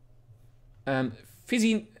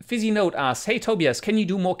 Fizzy Note asks, hey Tobias, can you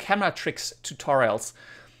do more camera tricks tutorials?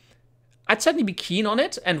 I'd certainly be keen on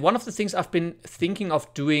it. And one of the things I've been thinking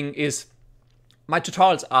of doing is, my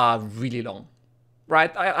tutorials are really long,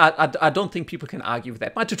 right? I don't think people can argue with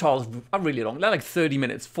that. My tutorials are really long. They're like 30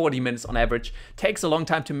 minutes, 40 minutes on average. Takes a long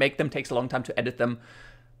time to make them, takes a long time to edit them.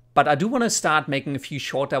 But I do want to start making a few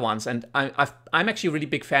shorter ones. And I'm actually a really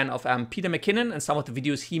big fan of Peter McKinnon and some of the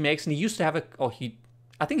videos he makes. And he used to have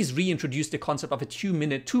I think he's reintroduced the concept of a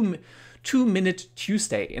 2-minute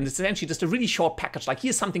Tuesday. And it's essentially just a really short package. Like,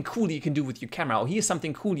 here's something cool you can do with your camera, or here's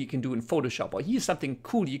something cool you can do in Photoshop, or here's something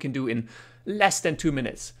cool you can do in less than 2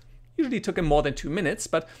 minutes. Usually it took him more than 2 minutes,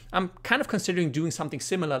 but I'm kind of considering doing something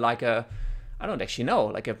similar, like I I don't actually know,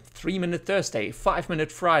 like a 3-minute Thursday,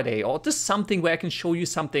 5-minute Friday, or just something where I can show you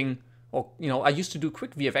something. Or, you know, I used to do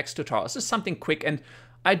quick VFX tutorials, just something quick. And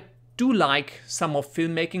I do like some more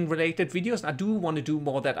filmmaking related videos. And I do want to do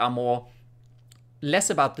more that are more less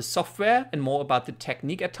about the software and more about the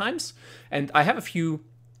technique at times. And I have a few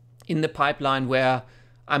in the pipeline where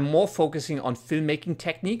I'm more focusing on filmmaking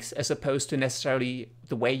techniques as opposed to necessarily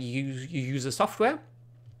the way you use a software.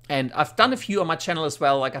 And I've done a few on my channel as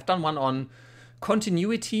well. Like I've done one on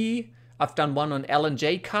continuity, I've done one on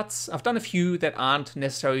L&J cuts. I've done a few that aren't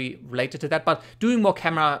necessarily related to that, but doing more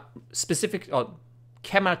camera specific or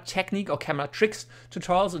camera technique or camera tricks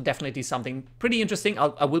tutorials are definitely something pretty interesting.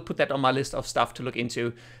 I will put that on my list of stuff to look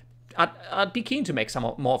into. I'd be keen to make some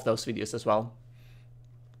more of those videos as well.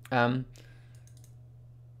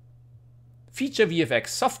 Feature VFX,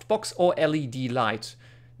 softbox or LED light.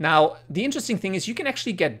 Now, the interesting thing is you can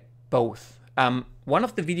actually get both. One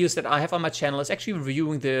of the videos that I have on my channel is actually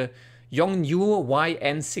reviewing the Yongnuo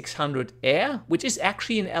YN600 Air, which is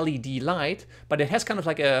actually an LED light, but it has kind of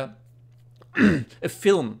like a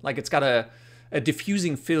film, like it's got a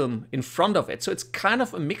diffusing film in front of it. So it's kind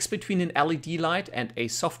of a mix between an LED light and a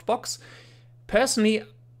softbox. Personally,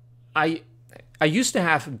 I used to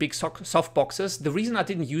have big soft boxes. The reason I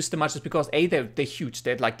didn't use them much is because A, they're huge.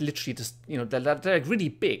 They're like literally just, you know, they're really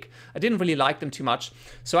big. I didn't really like them too much.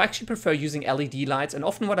 So I actually prefer using LED lights. And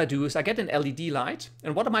often what I do is I get an LED light.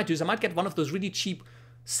 And what I might do is I might get one of those really cheap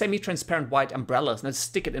semi-transparent white umbrellas and I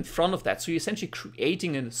stick it in front of that. So you're essentially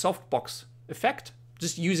creating a softbox effect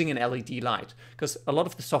just using an LED light. Because a lot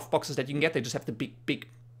of the soft boxes that you can get, they just have the big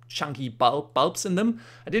chunky bulbs in them.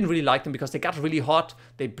 I didn't really like them because they got really hot.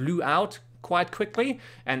 They blew out quite quickly,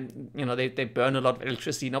 and you know they burn a lot of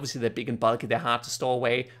electricity, and obviously they're big and bulky, they're hard to store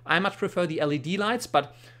away. I much prefer the LED lights,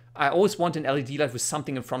 but I always want an LED light with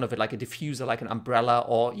something in front of it, like a diffuser, like an umbrella,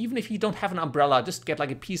 or even if you don't have an umbrella, just get like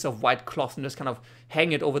a piece of white cloth and just kind of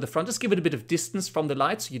hang it over the front. Just give it a bit of distance from the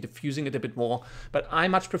light, so you're diffusing it a bit more. But I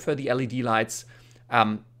much prefer the LED lights,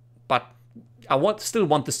 but I still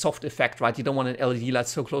want the soft effect, right? You don't want an LED light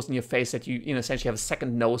so close in your face that you know, essentially have a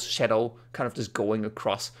second nose shadow kind of just going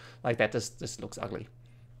across like that. This looks ugly.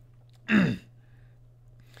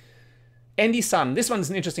 Andy Sun, this one is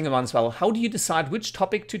an interesting one as well. How do you decide which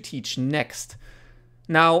topic to teach next?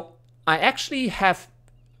 Now, I actually have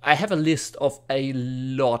a list of a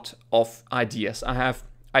lot of ideas.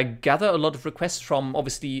 I gather a lot of requests from,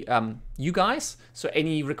 obviously, you guys. So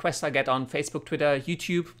any requests I get on Facebook, Twitter,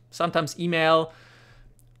 YouTube, sometimes email,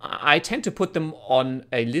 I tend to put them on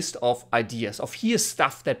a list of ideas, of here's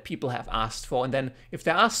stuff that people have asked for. And then if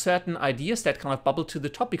there are certain ideas that kind of bubble to the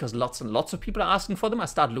top because lots and lots of people are asking for them, I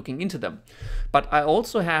start looking into them. But I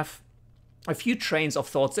also have a few trains of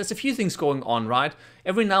thoughts. There's a few things going on, right?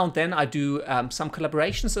 Every now and then I do some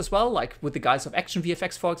collaborations as well, like with the guys of Action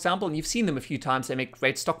VFX, for example, and you've seen them a few times. They make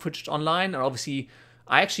great stock footage online, and obviously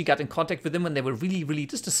I actually got in contact with them when they were really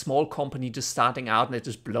just a small company just starting out, and they're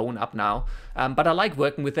just blown up now. But I like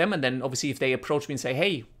working with them, and then obviously if they approach me and say,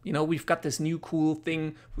 hey, you know, we've got this new cool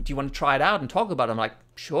thing, do you want to try it out and talk about it? I'm like,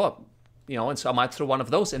 sure, you know, and so I might throw one of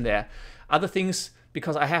those in there. Other things,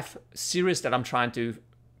 because I have series that I'm trying to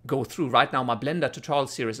go through right now. My Blender tutorial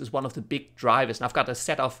series is one of the big drivers, and I've got a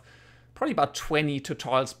set of probably about 20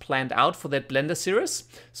 tutorials planned out for that Blender series.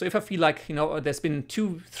 So if I feel like, you know, there's been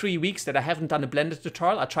 2-3 weeks that I haven't done a Blender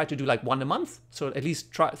tutorial, I try to do like one a month. So at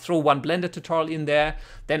least throw one Blender tutorial in there.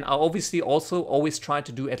 Then I obviously also always try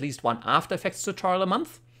to do at least one After Effects tutorial a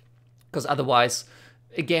month, because otherwise,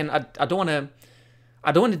 again, I don't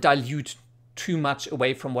want to dilute too much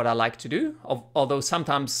away from what I like to do. Although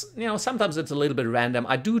sometimes, you know, sometimes it's a little bit random.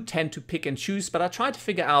 I do tend to pick and choose, but I try to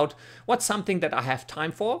figure out what's something that I have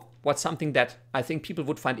time for, what's something that I think people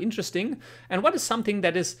would find interesting, and what is something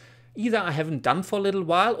that is either I haven't done for a little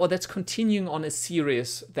while or that's continuing on a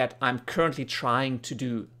series that I'm currently trying to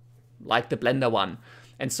do, like the Blender one.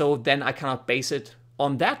 And so then I kind of base it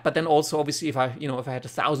on that. But then also, obviously, if I had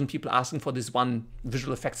 1,000 people asking for this one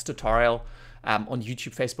visual effects tutorial, on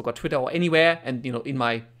YouTube, Facebook, or Twitter, or anywhere, and you know, in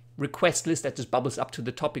my request list that just bubbles up to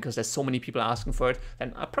the top because there's so many people asking for it,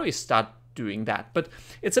 then I'll probably start doing that. But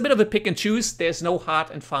it's a bit of a pick and choose. There's no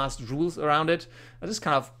hard and fast rules around it. I just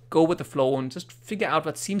kind of go with the flow and just figure out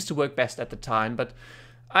what seems to work best at the time. But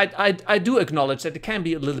I do acknowledge that it can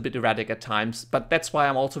be a little bit erratic at times, but that's why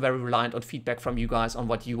I'm also very reliant on feedback from you guys on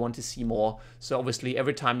what you want to see more. So obviously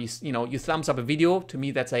every time you thumbs up a video, to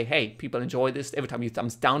me that's a, hey, people enjoy this. Every time you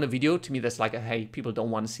thumbs down a video, to me that's like a, hey, people don't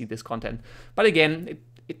want to see this content. But again,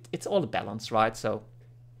 it's all a balance, right? So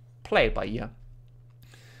play it by ear.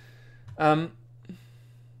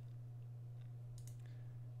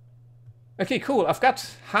 Okay, cool. I've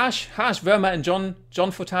got Harsh Verma and John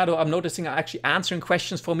Furtado. I'm noticing are actually answering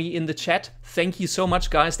questions for me in the chat. Thank you so much,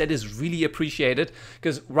 guys. That is really appreciated,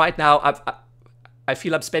 because right now I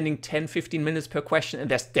feel I'm spending 10, 15 minutes per question, and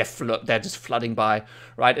they're just flooding by,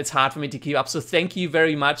 right? It's hard for me to keep up. So thank you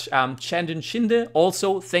very much. Chandon Shinde,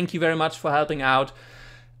 also, thank you very much for helping out.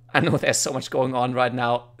 I know there's so much going on right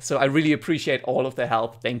now, so I really appreciate all of the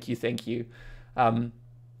help. Thank you, thank you.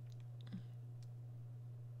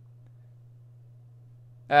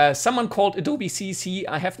 Someone called Adobe CC.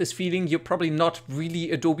 I have this feeling you're probably not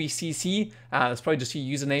really Adobe CC. That's probably just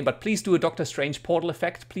your username, but please do a Doctor Strange portal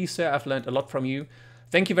effect. Please, sir, I've learned a lot from you.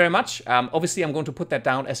 Thank you very much. Obviously, I'm going to put that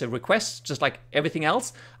down as a request, just like everything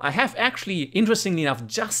else. I have actually, interestingly enough,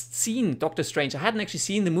 just seen Doctor Strange. I hadn't actually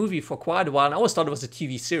seen the movie for quite a while, and I always thought it was a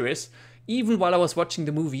TV series. Even while I was watching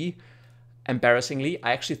the movie, embarrassingly,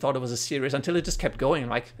 I actually thought it was a series until it just kept going. I'm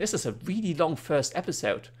like, this is a really long first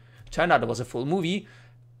episode. Turned out it was a full movie.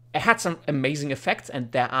 It had some amazing effects,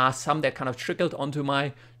 and there are some that kind of trickled onto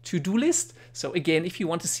my to-do list. So again, if you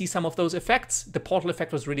want to see some of those effects, the portal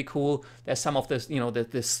effect was really cool. There's some of this, you know,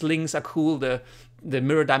 the slings are cool, the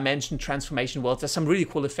mirror dimension transformation worlds. There's some really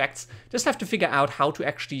cool effects. Just have to figure out how to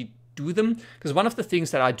actually do them, because one of the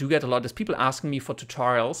things that I do get a lot is people asking me for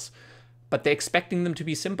tutorials, but they're expecting them to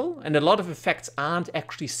be simple, and a lot of effects aren't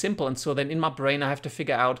actually simple. And so then in my brain, I have to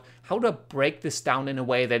figure out how to break this down in a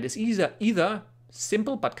way that is either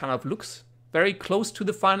simple but kind of looks very close to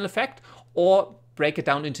the final effect, or break it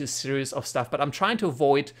down into a series of stuff. But I'm trying to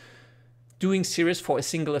avoid doing series for a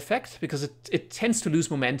single effect, because it tends to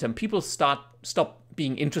lose momentum. People stop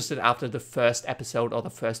being interested after the first episode or the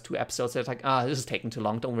first 2 episodes. They're like, this is taking too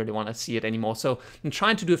long, don't really want to see it anymore. So I'm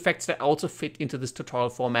trying to do effects that also fit into this tutorial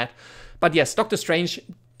format. But yes, Doctor Strange,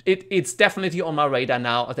 it's definitely on my radar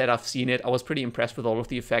now that I've seen it. I was pretty impressed with all of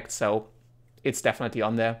the effects, so it's definitely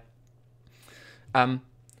on there.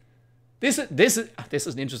 This is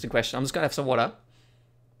an interesting question. I'm just gonna have some water.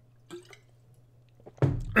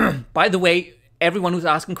 By the way, everyone who's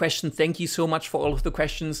asking questions, thank you so much for all of the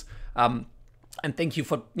questions, and thank you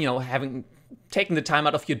for taking the time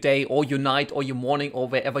out of your day or your night or your morning or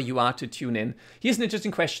wherever you are to tune in. Here's an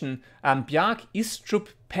interesting question. Bjark Istrup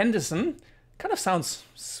Pendersen, kind of sounds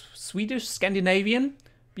Swedish, Scandinavian,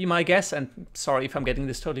 be my guess, and sorry if I'm getting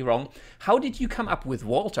this totally wrong. How did you come up with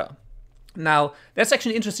Walter? Now, that's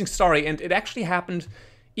actually an interesting story, and it actually happened,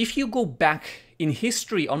 if you go back in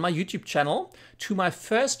history on my YouTube channel to my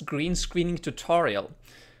first green screening tutorial.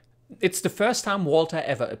 It's the first time Walter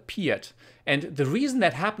ever appeared. And the reason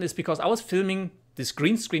that happened is because I was filming this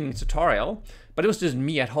green screening tutorial, but it was just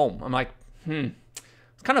me at home. I'm like,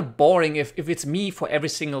 it's kind of boring if it's me for every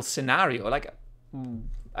single scenario. Like,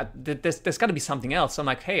 there's got to be something else. So I'm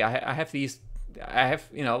like, hey, I have these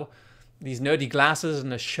nerdy glasses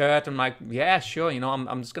and a shirt. I'm like, yeah, sure,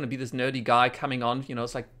 I'm just going to be this nerdy guy coming on.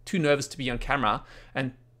 It's like too nervous to be on camera.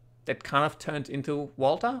 And that kind of turned into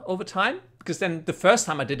Walter over time. Because then the first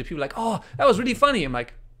time I did it, people were like, oh, that was really funny. I'm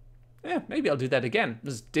like, yeah, maybe I'll do that again.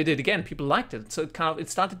 Just did it again. People liked it. So it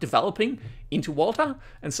started developing into Walter.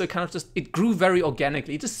 And so it grew very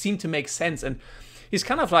organically. It just seemed to make sense. And he's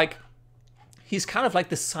kind of like the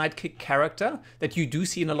sidekick character that you do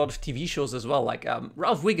see in a lot of TV shows as well. Like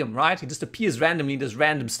Ralph Wiggum, right? He just appears randomly, does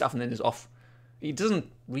random stuff, and then is off. He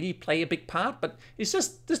doesn't really play a big part, but he's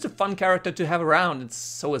just a fun character to have around. And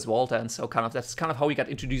so is Walter. And so that's kind of how he got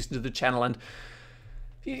introduced into the channel. And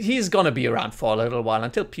he's going to be around for a little while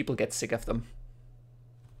until people get sick of them.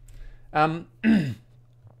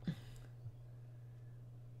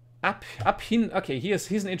 Okay, here's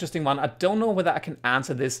an interesting one. I don't know whether I can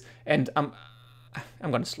answer this, and I'm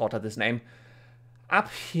going to slaughter this name.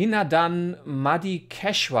 Abhinadan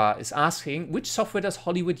Madikeshwar is asking, which software does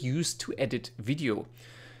Hollywood use to edit video?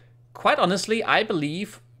 Quite honestly, I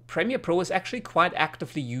believe Premiere Pro is actually quite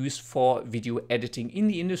actively used for video editing in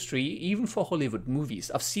the industry, even for Hollywood movies.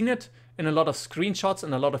 I've seen it in a lot of screenshots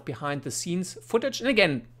and a lot of behind-the-scenes footage. And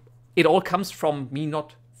again, it all comes from me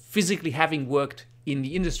not physically having worked in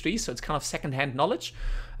the industry, so it's kind of secondhand knowledge.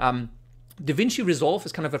 DaVinci Resolve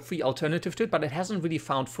is kind of a free alternative to it, but it hasn't really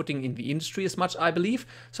found footing in the industry as much, I believe.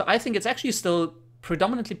 So I think it's actually still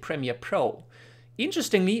predominantly Premiere Pro.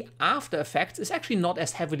 Interestingly, After Effects is actually not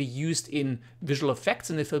as heavily used in visual effects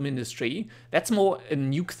in the film industry. That's more a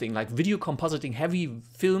Nuke thing, like video compositing, heavy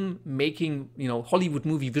film making, Hollywood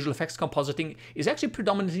movie visual effects compositing is actually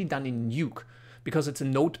predominantly done in Nuke, because it's a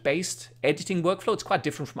node-based editing workflow. It's quite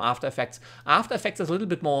different from After Effects. After Effects is a little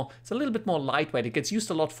bit more lightweight. It gets used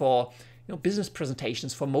a lot for business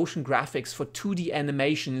presentations, for motion graphics, for 2D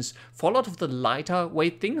animations, for a lot of the lighter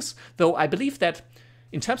weight things. Though I believe that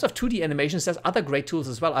in terms of 2D animations, there's other great tools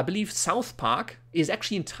as well. I believe South Park is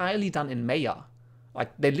actually entirely done in Maya.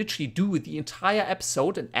 Like, they literally do the entire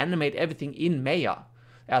episode and animate everything in Maya.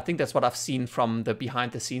 I think that's what I've seen from the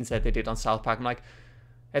behind the scenes that they did on South Park. I'm like,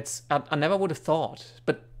 I never would have thought.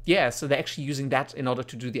 But yeah, so they're actually using that in order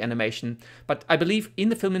to do the animation. But I believe in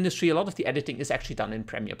the film industry, a lot of the editing is actually done in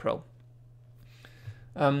Premiere Pro.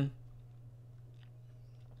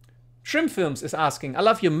 Shrimp Films is asking, I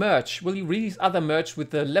love your merch. Will you release other merch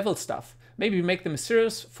with the level stuff? Maybe make them a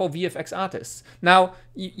series for VFX artists. Now,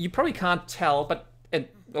 you probably can't tell, but and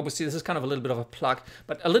obviously this is kind of a little bit of a plug,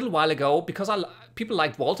 but a little while ago, because people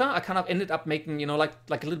liked Walter, I kind of ended up making, you know, like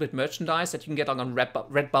a little bit merchandise that you can get on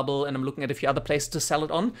Redbubble, and I'm looking at a few other places to sell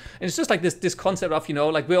it on. And it's just like this concept of, you know,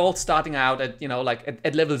 like we're all starting out at, you know, like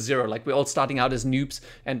at level 0, like we're all starting out as noobs,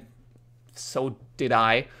 and so did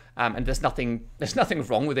I. And there's nothing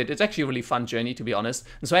wrong with it. It's actually a really fun journey, to be honest.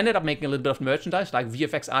 And so I ended up making a little bit of merchandise, like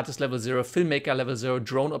VFX artist level 0, filmmaker level 0,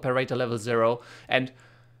 drone operator level 0, and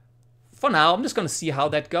for now, I'm just going to see how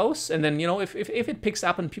that goes. And then, you know, if it picks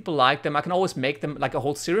up and people like them, I can always make them like a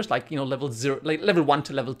whole series, like, you know, level 0, like level 1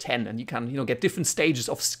 to level 10. And you can, you know, get different stages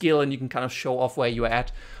of skill, and you can kind of show off where you're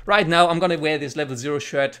at. Right now, I'm going to wear this level 0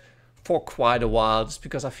 shirt for quite a while, just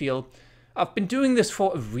because I feel I've been doing this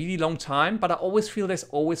for a really long time, but I always feel there's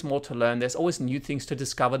always more to learn. There's always new things to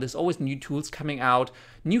discover. There's always new tools coming out,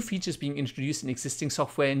 new features being introduced in existing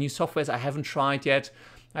software, new softwares I haven't tried yet.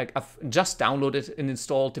 Like, I've just downloaded and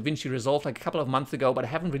installed DaVinci Resolve like a couple of months ago, but I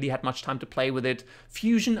haven't really had much time to play with it.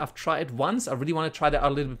 Fusion, I've tried once. I really want to try that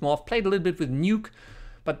out a little bit more. I've played a little bit with Nuke,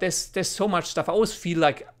 but there's so much stuff. I always feel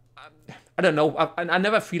like, I don't know, I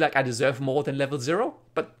never feel like I deserve more than level 0.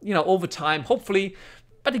 But, you know, over time, hopefully.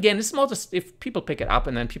 But again, it's more just if people pick it up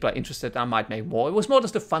and then people are interested, I might make more. It was more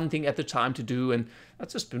just a fun thing at the time to do, and I've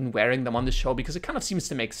just been wearing them on the show because it kind of seems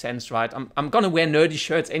to make sense, right? I'm going to wear nerdy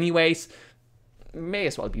shirts anyways. May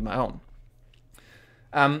as well be my own.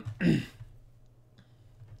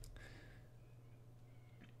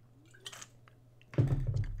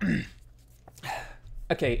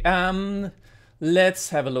 Okay, let's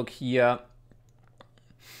have a look here.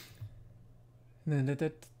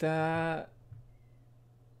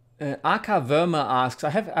 Aka Verma asks, I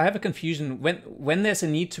have a confusion when there's a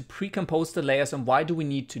need to pre-compose the layers, and why do we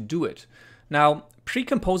need to do it? Now,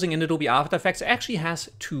 pre-composing in Adobe After Effects actually has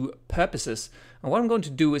two purposes. And what I'm going to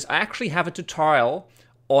do is I actually have a tutorial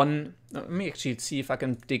on, let me actually see if I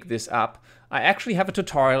can dig this up. I actually have a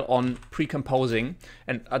tutorial on pre-composing,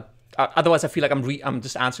 and otherwise I feel like I'm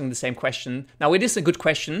just answering the same question. Now, it is a good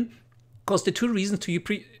question, because the two reasons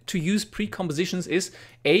to use pre-compositions is,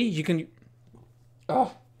 A, you can,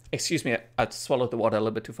 oh, excuse me, I swallowed the water a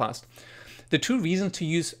little bit too fast. The two reasons to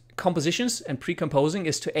use compositions and pre-composing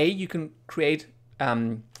is to, A, you can create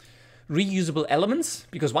reusable elements,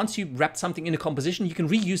 because once you wrap something in a composition, you can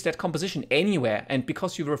reuse that composition anywhere. And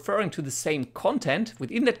because you're referring to the same content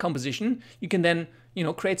within that composition, you can then, you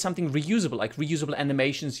know, create something reusable, like reusable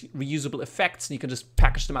animations, reusable effects, and you can just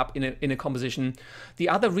package them up in a composition. The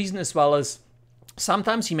other reason as well is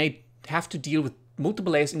sometimes you may have to deal with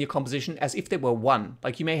multiple layers in your composition as if they were one.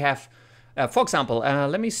 Like you may have, for example,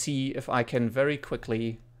 let me see if I can very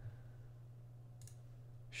quickly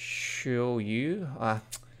show you.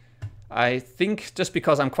 I think just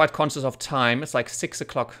because I'm quite conscious of time, it's like 6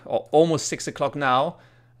 o'clock or almost 6 o'clock now.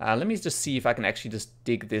 Let me just see if I can actually just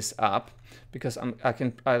dig this up, because I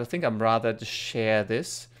think I'm rather to share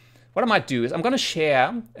this. What I might do is I'm going to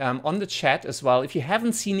share on the chat as well. If you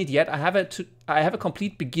haven't seen it yet, I have a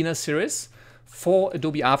complete beginner series for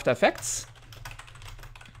Adobe After Effects.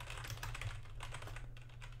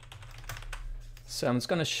 So I'm just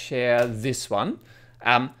going to share this one.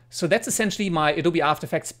 So that's essentially my Adobe After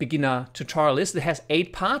Effects beginner tutorial list. It has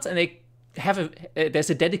 8 parts, and they have there's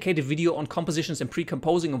a dedicated video on compositions and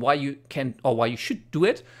pre-composing and why you can or why you should do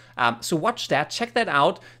it. So watch that, check that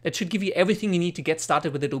out. That should give you everything you need to get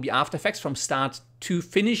started with Adobe After Effects from start to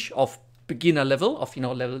finish of beginner level, of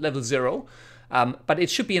level 0. But it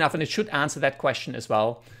should be enough, and it should answer that question as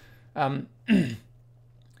well.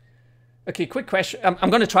 Okay, quick question.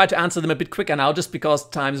 I'm going to try to answer them a bit quicker now, just because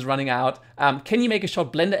time is running out. Can you make a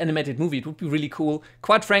short Blender animated movie? It would be really cool.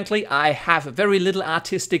 Quite frankly, I have very little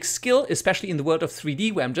artistic skill, especially in the world of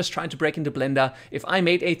 3D, where I'm just trying to break into Blender. If I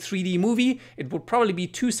made a 3D movie, it would probably be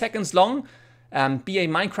 2 seconds long, be a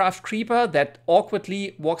Minecraft creeper that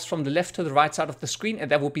awkwardly walks from the left to the right side of the screen,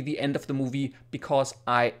 and that would be the end of the movie, because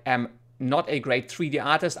I am not a great 3D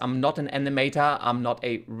artist. I'm not an animator. I'm not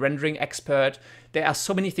a rendering expert. There are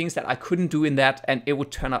so many things that I couldn't do in that, and it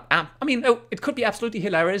would turn out, I mean, it could be absolutely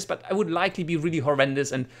hilarious, but it would likely be really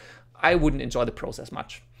horrendous, and I wouldn't enjoy the process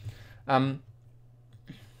much.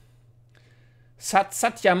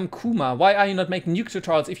 Satyam Kumar, why are you not making Nuke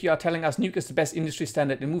tutorials if you are telling us Nuke is the best industry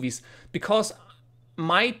standard in movies? Because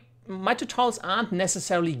my tutorials aren't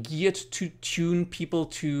necessarily geared to tune people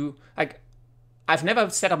to, like, I've never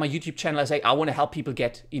set up my YouTube channel as I want to help people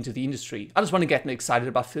get into the industry. I just want to get them excited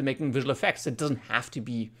about filmmaking, visual effects. It doesn't have to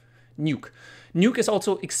be Nuke. Nuke is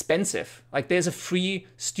also expensive. Like, there's a free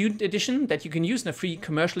student edition that you can use and a free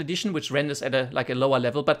commercial edition which renders at a lower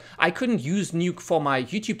level, but I couldn't use Nuke for my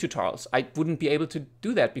YouTube tutorials. I wouldn't be able to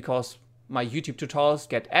do that because my YouTube tutorials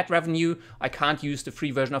get ad revenue. I can't use the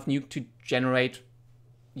free version of Nuke to generate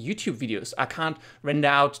YouTube videos. I can't render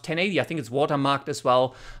out 1080. I think it's watermarked as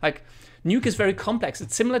well. Like, Nuke is very complex.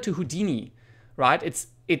 It's similar to Houdini, right? It's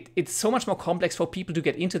so much more complex for people to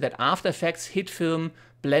get into that. After Effects, HitFilm,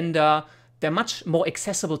 Blender, they're much more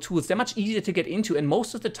accessible tools. They're much easier to get into, and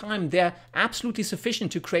most of the time they're absolutely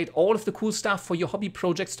sufficient to create all of the cool stuff for your hobby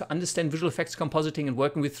projects, to understand visual effects compositing and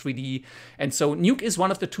working with 3D. And so Nuke is one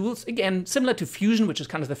of the tools, again, similar to Fusion, which is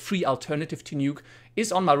kind of the free alternative to Nuke,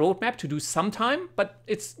 is on my roadmap to do sometime, but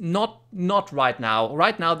it's not right now.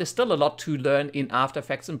 Right now, there's still a lot to learn in After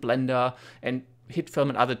Effects and Blender and HitFilm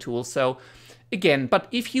and other tools. So again, but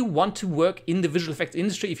if you want to work in the visual effects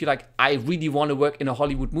industry, if you're like, I really want to work in a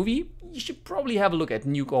Hollywood movie, you should probably have a look at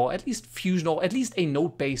Nuke or at least Fusion or at least a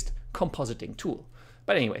node-based compositing tool.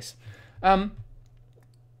 But anyways, can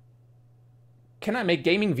I make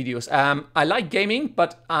gaming videos? I like gaming,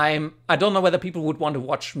 but I don't know whether people would want to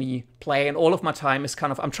watch me play, and all of my time is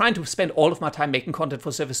kind of, I'm trying to spend all of my time making content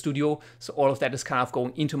for Surface Studio, so all of that is kind of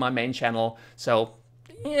going into my main channel. So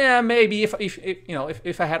yeah, maybe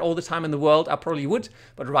if I had all the time in the world, I probably would.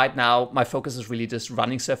 But right now, my focus is really just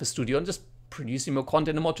running Surface Studio and just producing more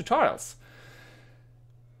content and more tutorials.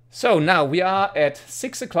 So now we are at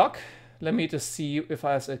 6 o'clock. Let me just see if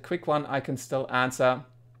there's a quick one I can still answer.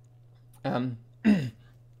 Just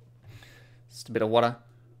a bit of water.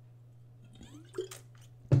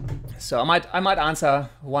 So I might answer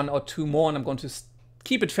one or two more, and I'm going to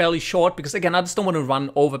keep it fairly short because, again, I just don't want to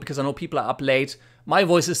run over because I know people are up late. My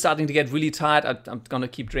voice is starting to get really tired. I'm going to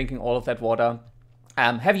keep drinking all of that water.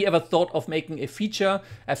 Have you ever thought of making a feature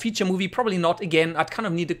movie? Probably not. Again, I'd kind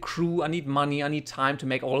of need a crew, I need money, I need time to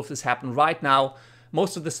make all of this happen. Right now,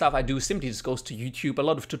 most of the stuff I do simply just goes to YouTube, a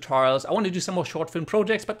lot of tutorials. I want to do some more short film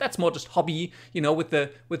projects, but that's more just hobby, you know, with the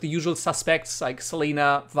usual suspects like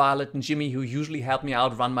Selena, Violet, and Jimmy, who usually help me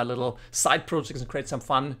out, run my little side projects and create some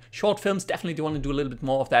fun. Short films, definitely do want to do a little bit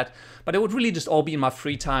more of that, but it would really just all be in my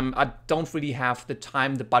free time. I don't really have the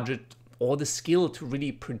time, the budget, or the skill to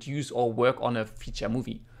really produce or work on a feature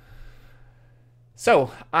movie.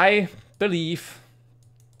 So I believe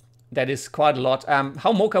that is quite a lot.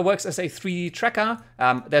 How Mocha works as a 3D tracker.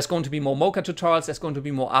 There's going to be more Mocha tutorials. There's going to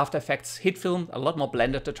be more After Effects, HitFilm, a lot more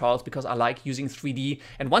Blender tutorials because I like using 3D.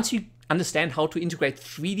 And once you understand how to integrate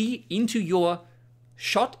 3D into your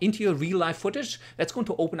shot, into your real life footage, that's going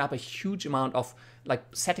to open up a huge amount of like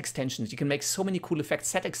set extensions. You can make so many cool effects,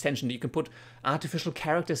 set extensions. You can put artificial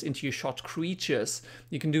characters into your shot, creatures.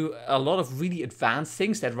 You can do a lot of really advanced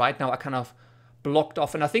things that right now are kind of blocked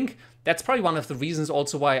off. And I think that's probably one of the reasons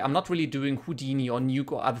also why I'm not really doing Houdini or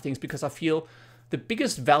Nuke or other things, because I feel the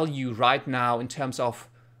biggest value right now in terms of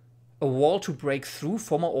a wall to break through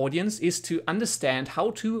for my audience is to understand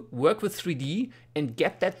how to work with 3D and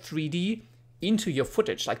get that 3D into your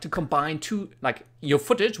footage, like to combine like your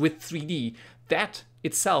footage with 3D. That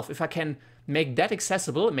itself, if I can make that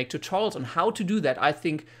accessible and make tutorials on how to do that, I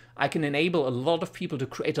think I can enable a lot of people to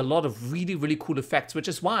create a lot of really, really cool effects, which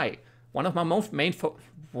is why one of my main focuses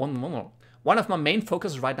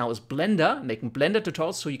right now is Blender, making Blender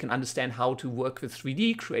tutorials so you can understand how to work with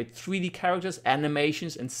 3D, create 3D characters,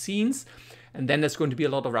 animations, and scenes. And then there's going to be a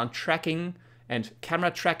lot around tracking and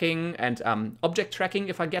camera tracking and object tracking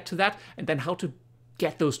if I get to that, and then how to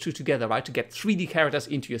get those two together, right? To get 3D characters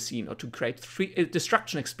into your scene, or to create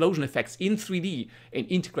destruction, explosion effects in 3D and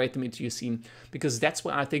integrate them into your scene, because that's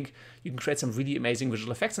where I think you can create some really amazing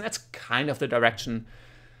visual effects, and that's kind of the direction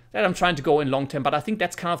that I'm trying to go in long term. But I think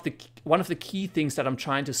that's kind of one of the key things that I'm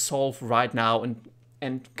trying to solve right now,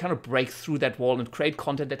 and kind of break through that wall and create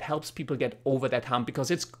content that helps people get over that hump, because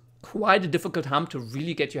it's quite a difficult hump to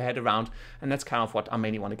really get your head around, and that's kind of what I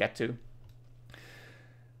mainly want to get to.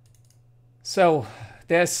 So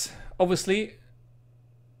there's obviously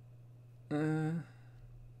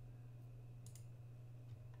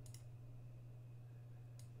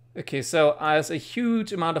okay, so there's a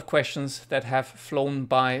huge amount of questions that have flown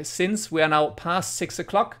by since we are now past 6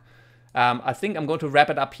 o'clock. I think I'm going to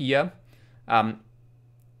wrap it up here.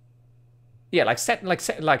 Yeah,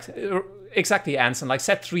 exactly, Anson, like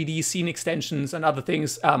set 3D scene extensions and other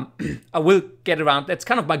things. I will get around. That's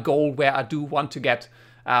kind of my goal, where I do want to get,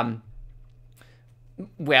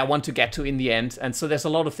 where I want to get to in the end. And so there's a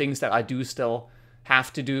lot of things that I do still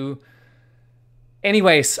have to do.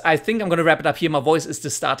 Anyways, I think I'm going to wrap it up here. My voice is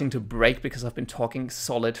just starting to break because I've been talking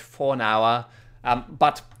solid for an hour.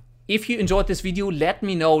 But if you enjoyed this video, let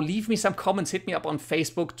me know. Leave me some comments. Hit me up on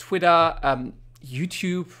Facebook, Twitter,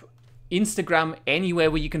 YouTube, Instagram,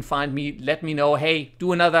 anywhere where you can find me. Let me know, hey,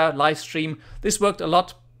 do another live stream. This worked a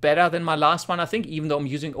lot better than my last one, I think, even though I'm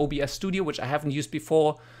using OBS Studio, which I haven't used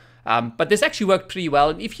before. But this actually worked pretty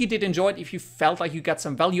well. And if you did enjoy it, if you felt like you got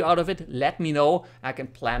some value out of it, let me know. I can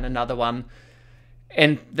plan another one.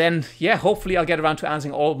 And then, yeah, hopefully I'll get around to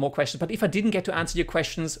answering all more questions. But if I didn't get to answer your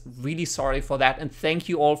questions, really sorry for that. And thank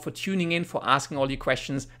you all for tuning in, for asking all your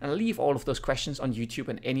questions. And I'll leave all of those questions on YouTube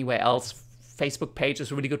and anywhere else. Facebook page is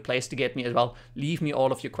a really good place to get me as well. Leave me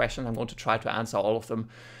all of your questions. I'm going to try to answer all of them.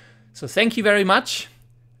 So thank you very much.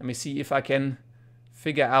 Let me see if I can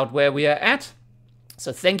figure out where we are at.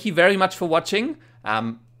 So thank you very much for watching.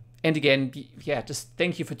 And again, yeah, just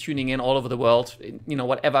thank you for tuning in all over the world, you know,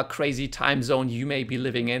 whatever crazy time zone you may be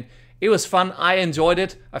living in. It was fun. I enjoyed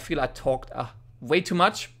it. I feel I talked way too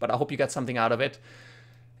much, but I hope you got something out of it.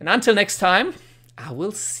 And until next time, I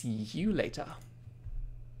will see you later.